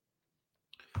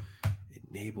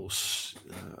 Enables.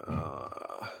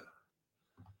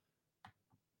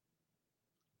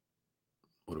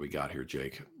 What do we got here,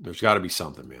 Jake? There's got to be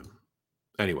something, man.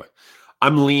 Anyway,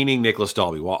 I'm leaning Nicholas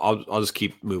Dalby. Well, I'll just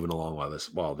keep moving along while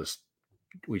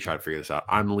we try to figure this out.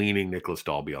 I'm leaning Nicholas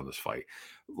Dalby on this fight.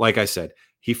 Like I said,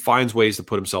 he finds ways to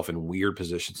put himself in weird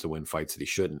positions to win fights that he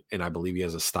shouldn't. And I believe he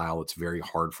has a style that's very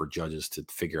hard for judges to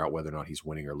figure out whether or not he's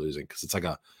winning or losing. Because it's like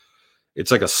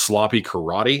a sloppy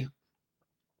karate.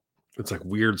 It's like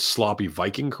weird, sloppy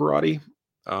Viking karate.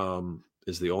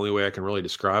 Is the only way I can really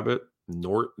describe it.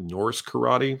 Norse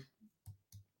karate.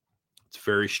 It's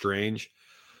very strange.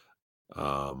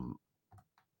 I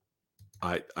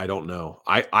don't know.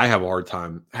 I have a hard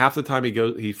time. Half the time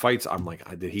he fights, I'm like,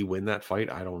 did he win that fight?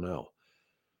 I don't know.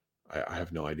 I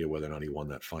have no idea whether or not he won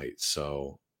that fight.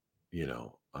 So,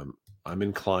 I'm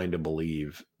inclined to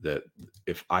believe that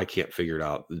if I can't figure it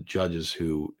out, the judges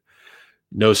who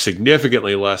know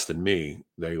significantly less than me,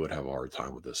 they would have a hard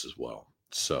time with this as well.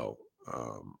 So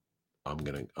I'm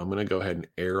gonna go ahead and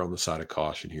err on the side of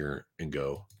caution here and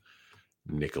go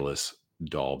Nicholas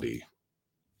Dalby.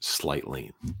 Slight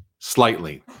lean. Slight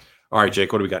lean. All right,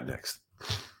 Jake, what do we got next?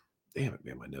 Damn it,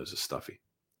 man, my nose is stuffy.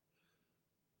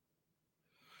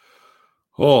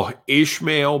 Oh,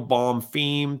 Ishmael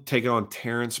Bonfim taking on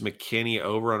Terrence McKinney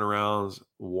over on around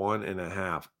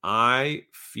 1.5. I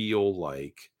feel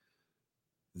like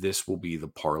this will be the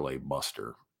parlay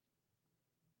buster.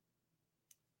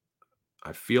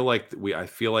 I feel like we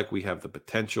have the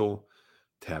potential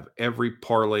to have every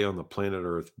parlay on the planet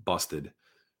Earth busted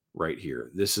right here.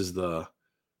 This is the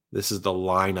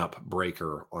lineup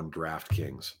breaker on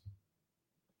DraftKings,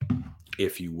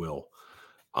 if you will.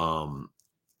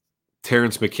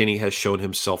 Terrence McKinney has shown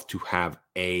himself to have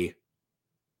a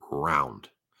round.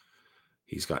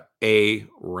 He's got a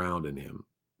round in him.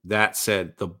 That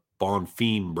said, the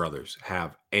Bonfim brothers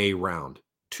have a round,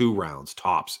 2 rounds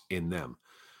tops in them.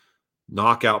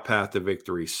 Knockout path to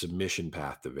victory, submission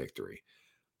path to victory.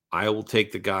 I will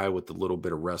take the guy with the little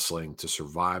bit of wrestling to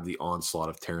survive the onslaught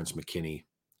of Terrence McKinney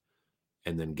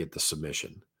and then get the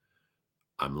submission.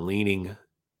 I'm leaning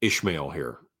Ishmael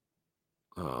here.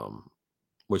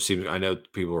 Which seems, I know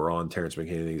people are on Terrence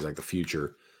McKinney. He's like the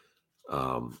future.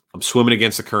 I'm swimming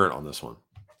against the current on this one.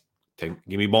 Give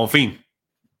me Bonfim. What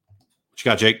you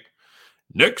got, Jake?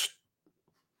 Next.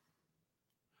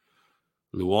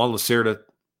 Luan Lacerda,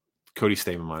 Cody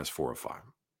Stamen minus 405.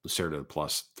 Lacerda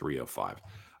plus 305.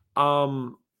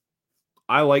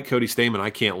 I like Cody Stamen. I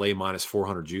can't lay minus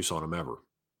 400 juice on him ever.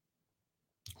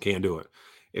 Can't do it.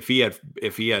 If he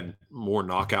had more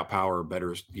knockout power,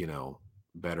 better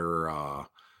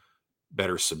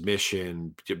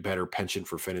submission, better penchant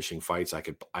for finishing fights, I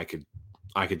could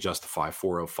justify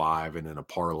 405 and then a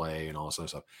parlay and all this other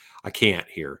stuff. I can't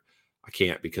here. I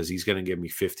can't because he's going to give me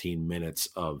 15 minutes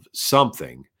of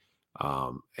something.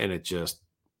 And it just,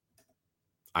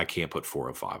 I can't put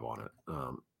 405 on it.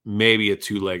 Maybe a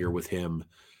 2-legger with him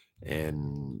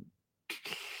and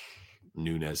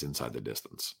Nunes inside the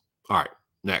distance. All right,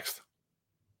 next.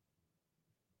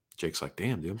 Jake's like,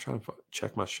 damn, dude, I'm trying to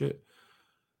check my shit.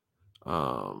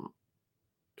 Shamil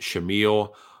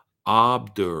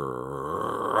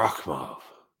Abdurakhimov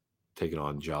taking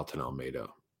on Jailton Almeida.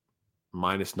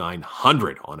 Minus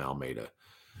 900 on Almeida.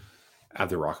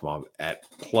 Abdurakhimov at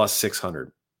plus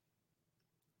 600.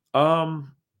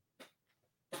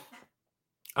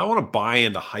 I want to buy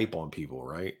into hype on people,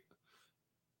 right?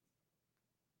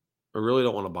 I really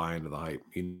don't want to buy into the hype.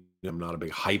 I'm not a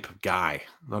big hype guy.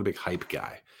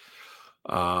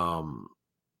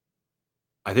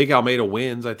 I think Almeida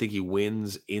wins. I think he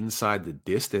wins inside the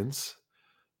distance.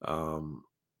 Now,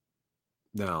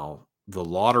 the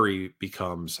lottery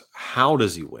becomes, how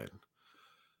does he win?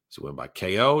 Does he win by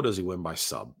KO? Does he win by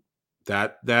sub?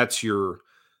 That's your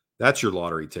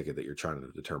lottery ticket that you're trying to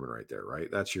determine right there, right?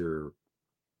 That's your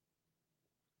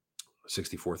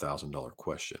 $64,000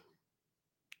 question.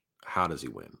 How does he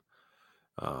win?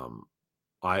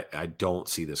 I don't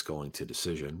see this going to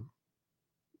decision.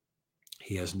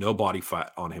 He has no body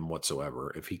fat on him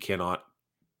whatsoever. If he cannot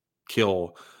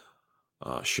kill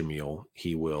Shamil,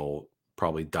 he will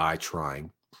probably die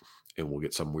trying, and we'll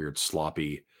get some weird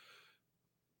sloppy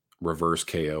reverse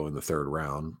KO in the 3rd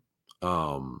round.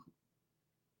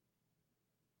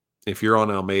 If you're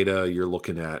on Almeida, you're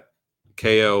looking at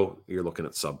KO, you're looking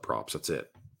at sub props. That's it.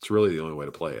 It's really the only way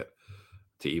to play it,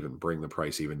 to even bring the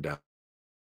price even down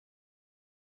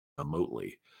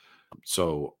remotely.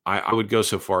 So I would go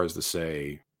so far as to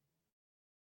say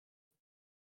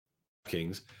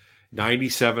Kings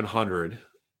 9,700,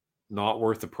 not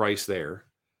worth the price there.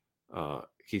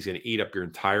 He's going to eat up your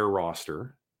entire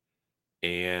roster,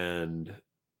 and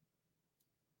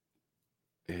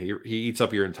he eats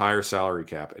up your entire salary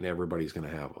cap, and everybody's going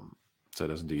to have him. So it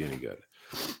doesn't do you any good.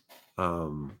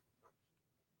 I'm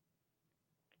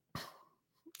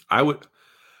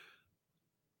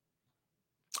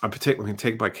going to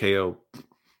take by KO.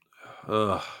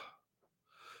 I'll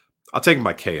take him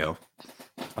by KO.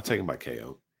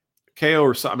 KO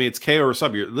or sub. I mean, it's KO or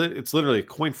sub. It's literally a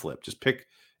coin flip. Just pick.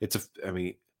 It's a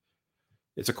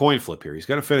coin flip here. He's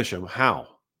going to finish him.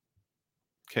 How?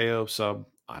 KO, sub.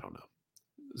 I don't know.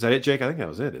 Is that it, Jake? I think that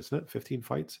was it, isn't it? 15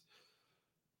 fights.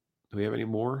 Do we have any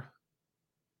more?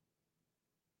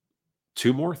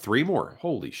 2 more? 3 more?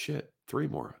 Holy shit. 3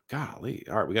 more. Golly.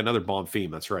 All right. We got another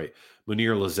Bonfim. That's right.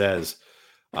 Munir Lazez.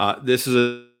 This is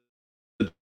a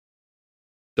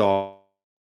dog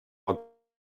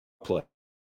play.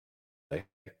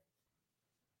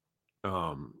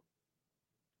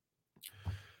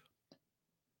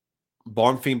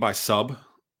 Bonfim by sub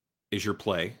is your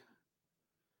play.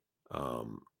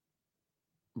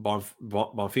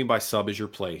 Bonfim by sub is your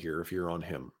play here if you're on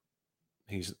him.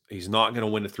 He's not going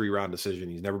to win a 3-round decision.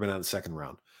 He's never been out of the second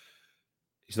round.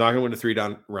 He's not going to win a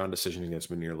 3-round decision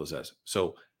against Munir Lazzez.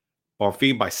 So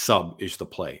Bonfim by sub is the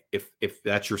play. If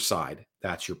that's your side,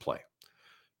 that's your play.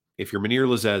 If you're Munir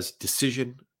Lazzez,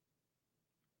 decision,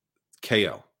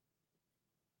 KO.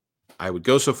 I would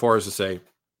go so far as to say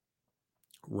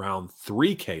round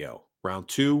 3 KO, round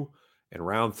 2 and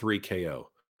round 3 KO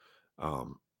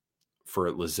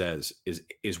for Lazzez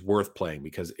is worth playing,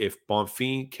 because if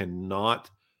Bonfim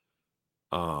cannot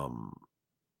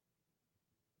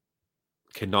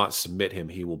submit him,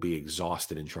 he will be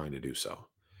exhausted in trying to do so.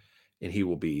 And he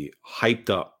will be hyped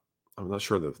up. I'm not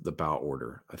sure the bout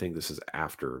order. I think this is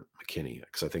after McKinney,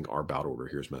 because I think our bout order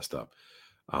here is messed up.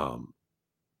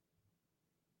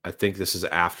 I think this is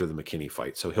after the McKinney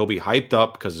fight. So he'll be hyped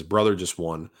up because his brother just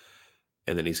won.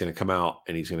 And then he's going to come out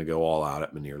and he's going to go all out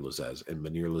at Munir Lazzez. And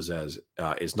Munir Lazzez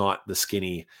is not the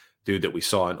skinny dude that we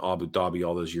saw in Abu Dhabi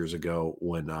all those years ago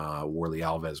when Warlley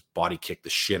Alves body kicked the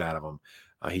shit out of him.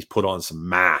 He's put on some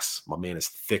mass. My man is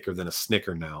thicker than a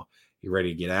Snicker now. He's ready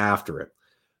to get after it.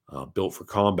 Built for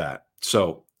combat.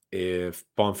 So if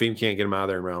Bonfim can't get him out of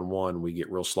there in round 1, we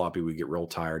get real sloppy. We get real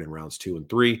tired in rounds 2 and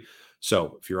 3.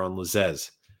 So if you're on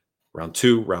Lazzez, round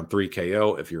 2, round 3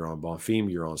 KO. If you're on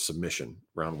Bonfim, you're on submission.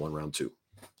 Round 1, round 2.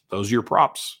 Those are your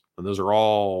props. And those are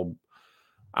all,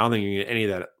 I don't think you get any of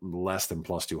that less than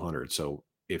plus 200. So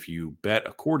if you bet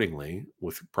accordingly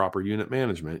with proper unit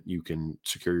management, you can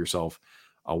secure yourself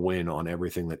a win on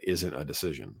everything that isn't a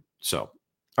decision. So,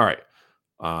 all right.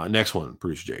 Next one,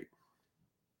 Bruce Jake.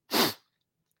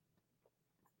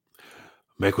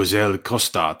 Mequezel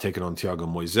Costa taking on Thiago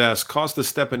Moises. Costa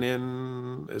stepping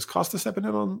in. Is Costa stepping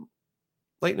in on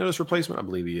late notice replacement? I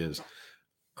believe he is.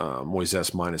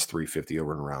 Moises minus 350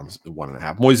 over in rounds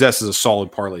 1.5. Moises is a solid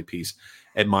parlay piece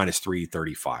at minus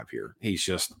 335 here. He's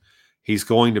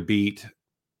going to beat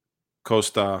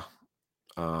Costa,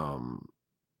 but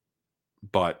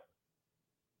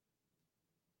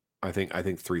I think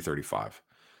 335.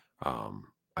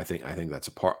 I think that's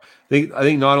a par. I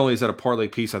think not only is that a parlay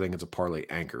piece, I think it's a parlay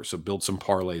anchor. So build some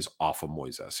parlays off of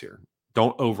Moises here.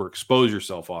 Don't overexpose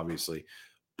yourself, obviously,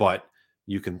 but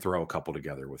you can throw a couple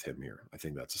together with him here. I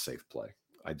think that's a safe play.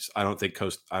 I don't think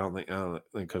Costa's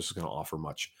going to offer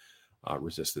much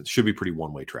resistance. Should be pretty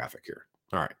one-way traffic here.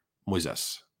 All right,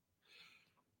 Moises.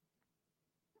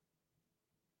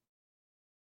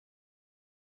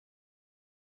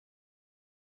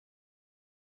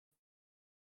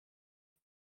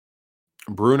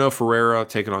 Bruno Ferreira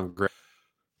taking on Greg.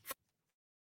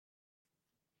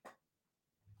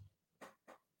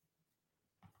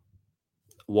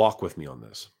 Walk with me on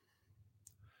this.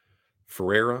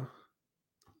 Ferreira,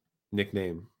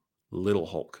 nickname Little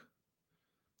Hulk.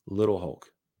 Little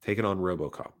Hulk taking on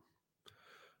RoboCop.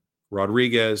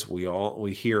 Rodriguez, we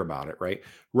hear about it, right?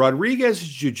 Rodriguez's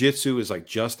jiu-jitsu is like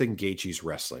Justin Gaethje's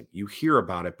wrestling. You hear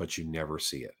about it, but you never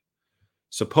see it.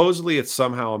 Supposedly it's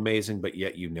somehow amazing, but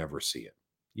yet you never see it.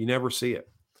 You never see it.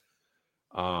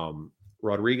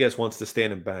 Rodriguez wants to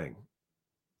stand and bang.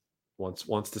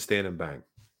 Wants to stand and bang.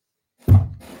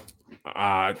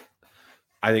 I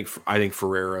think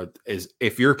Ferreira is,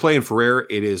 if you're playing Ferreira,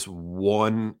 it is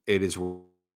run is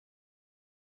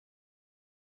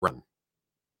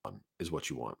what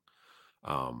you want.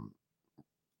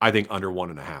 I think under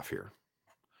 1.5 here.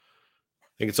 I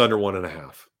think it's under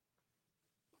 1.5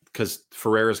 because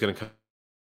Ferreira is going to come.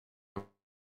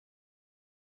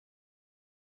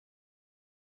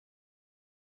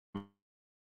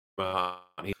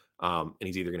 And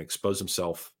he's either going to expose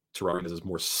himself to Rodriguez's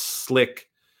more slick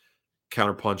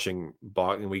counterpunching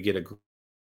box, and we get a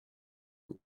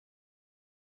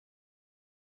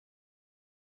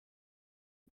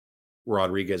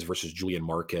Rodriguez versus Julian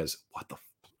Marquez. What the?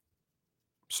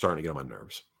 Starting to get on my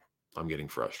nerves. I'm getting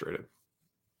frustrated.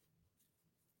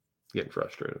 Under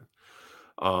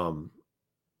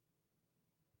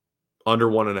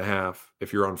 1.5.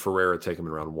 If you're on Ferreira, take him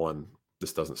in round 1.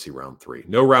 This doesn't see round 3.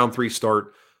 No round 3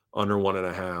 start. Under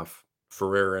 1.5.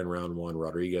 Ferreira in round 1.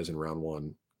 Rodriguez in round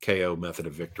 1. KO method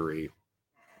of victory.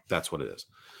 That's what it is.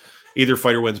 Either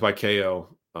fighter wins by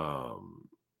KO.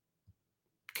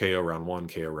 KO round 1,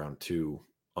 KO round 2,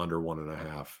 under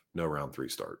 1.5, no round 3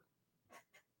 start.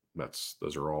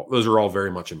 Those are all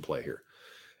very much in play here.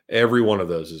 Every one of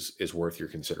those is worth your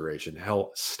consideration.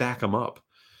 Hell, stack them up.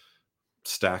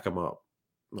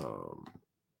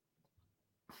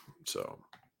 So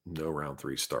no round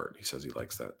 3 start. He says he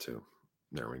likes that too.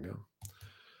 There we go.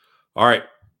 All right.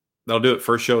 that'll do it.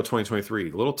 First show of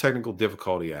 2023. A little technical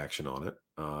difficulty action on it.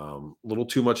 A little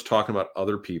too much talking about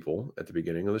other people at the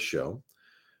beginning of the show.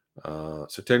 So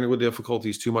technical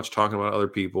difficulties, too much talking about other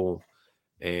people.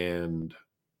 And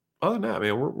other than that,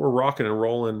 man, we're rocking and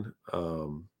rolling.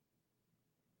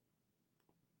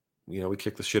 We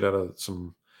kicked the shit out of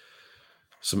some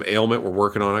ailment we're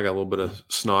working on. I got a little bit of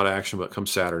snot action, but come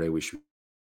Saturday, we should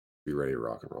be ready to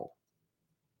rock and roll.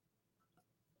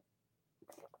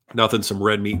 Nothing some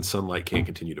red meat and sunlight can't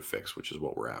continue to fix, which is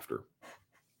what we're after.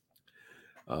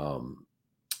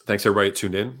 Thanks everybody that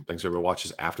tuned in. Thanks everybody who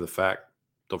watches after the fact.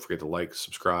 Don't forget to like,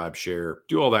 subscribe, share,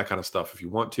 do all that kind of stuff if you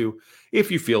want to. If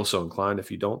you feel so inclined.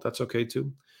 If you don't, that's okay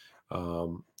too.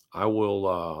 I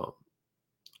will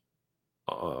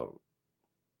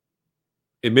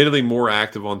admittedly more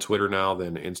active on Twitter now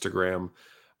than Instagram.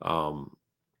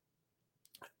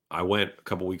 I went a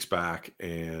couple weeks back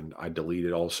and I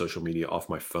deleted all social media off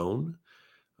my phone.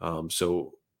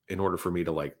 So in order for me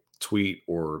to like tweet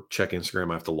or check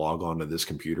Instagram, I have to log on to this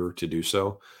computer to do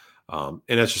so. And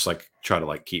that's just like try to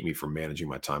like keep me from managing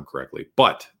my time correctly.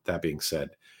 But that being said,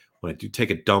 when I do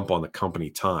take a dump on the company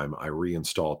time, I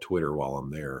reinstall Twitter while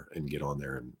I'm there and get on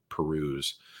there and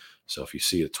peruse. So if you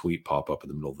see a tweet pop up in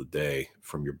the middle of the day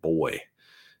from your boy,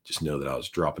 just know that I was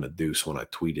dropping a deuce when I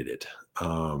tweeted it.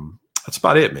 That's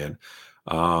about it, man.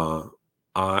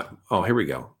 Here we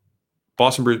go.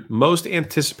 Boston Brew, most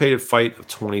anticipated fight of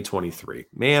 2023.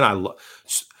 Man,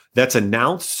 that's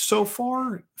announced so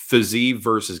far. Fiziev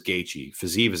versus Gaethje.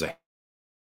 Fiziev is a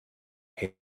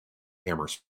hammer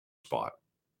spot.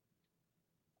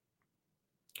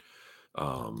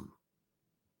 I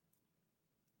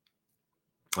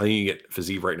think you get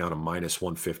Fiziev right now to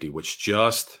 -150,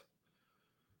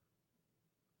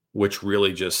 which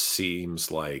really just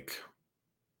seems like,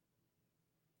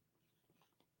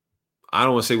 I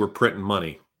don't want to say we're printing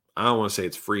money. I don't want to say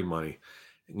it's free money.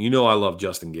 And I love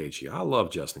Justin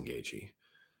Gaethje.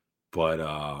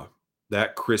 But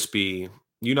that crispy,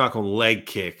 you're not going to leg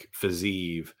kick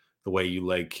Fiziev the way you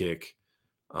leg kick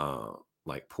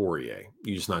like Poirier.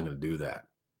 You're just not going to do that.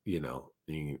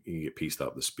 You get pieced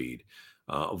up the speed.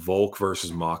 Volk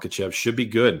versus Makhachev should be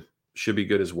good. Should be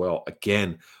good as well.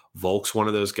 Again, Volk's one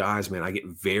of those guys, man.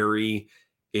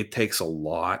 It takes a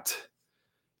lot.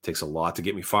 It takes a lot to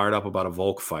get me fired up about a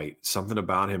Volk fight. Something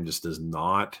about him just does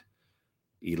not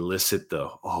elicit the,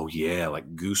 oh yeah,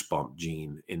 like goosebump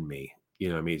gene in me.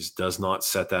 It just does not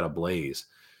set that ablaze.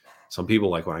 Some people,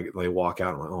 like when they walk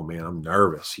out, I'm like, oh man, I'm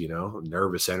nervous,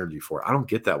 nervous energy for it. I don't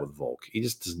get that with Volk. He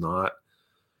just does not.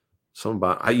 Something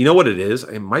about, you know what it is?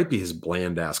 It might be his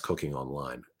bland ass cooking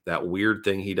online. That weird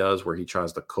thing he does where he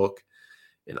tries to cook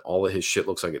and all of his shit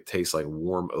looks like it tastes like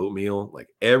warm oatmeal. Like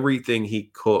everything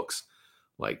he cooks,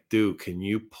 like, dude, can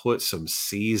you put some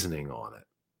seasoning on it?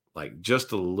 Like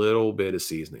just a little bit of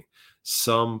seasoning,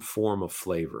 some form of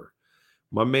flavor.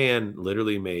 My man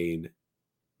literally made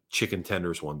chicken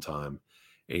tenders one time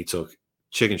and he took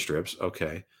chicken strips.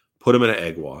 Okay. Put them in an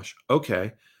egg wash.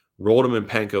 Okay. Rolled them in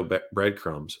panko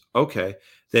breadcrumbs. Okay.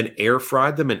 Then air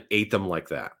fried them and ate them like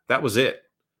that. That was it.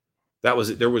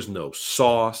 There was no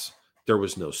sauce. There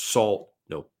was no salt,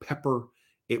 no pepper.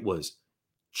 It was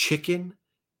chicken,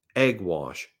 egg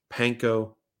wash,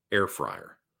 panko, air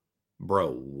fryer.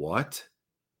 Bro, what?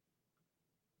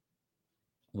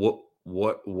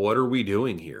 What are we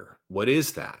doing here? What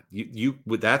is that?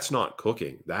 That's not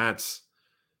cooking.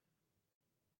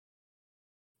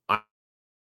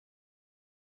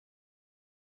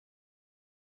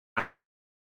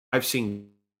 I've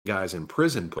seen guys in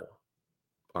prison put.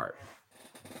 All right.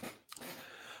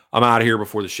 I'm out of here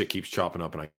before the shit keeps chopping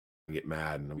up and I get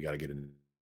mad and we got to get a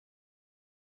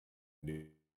new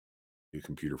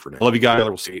computer for now. I love you guys.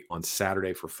 We'll see you on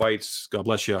Saturday for fights. God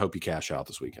bless you. I hope you cash out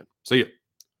this weekend. See you.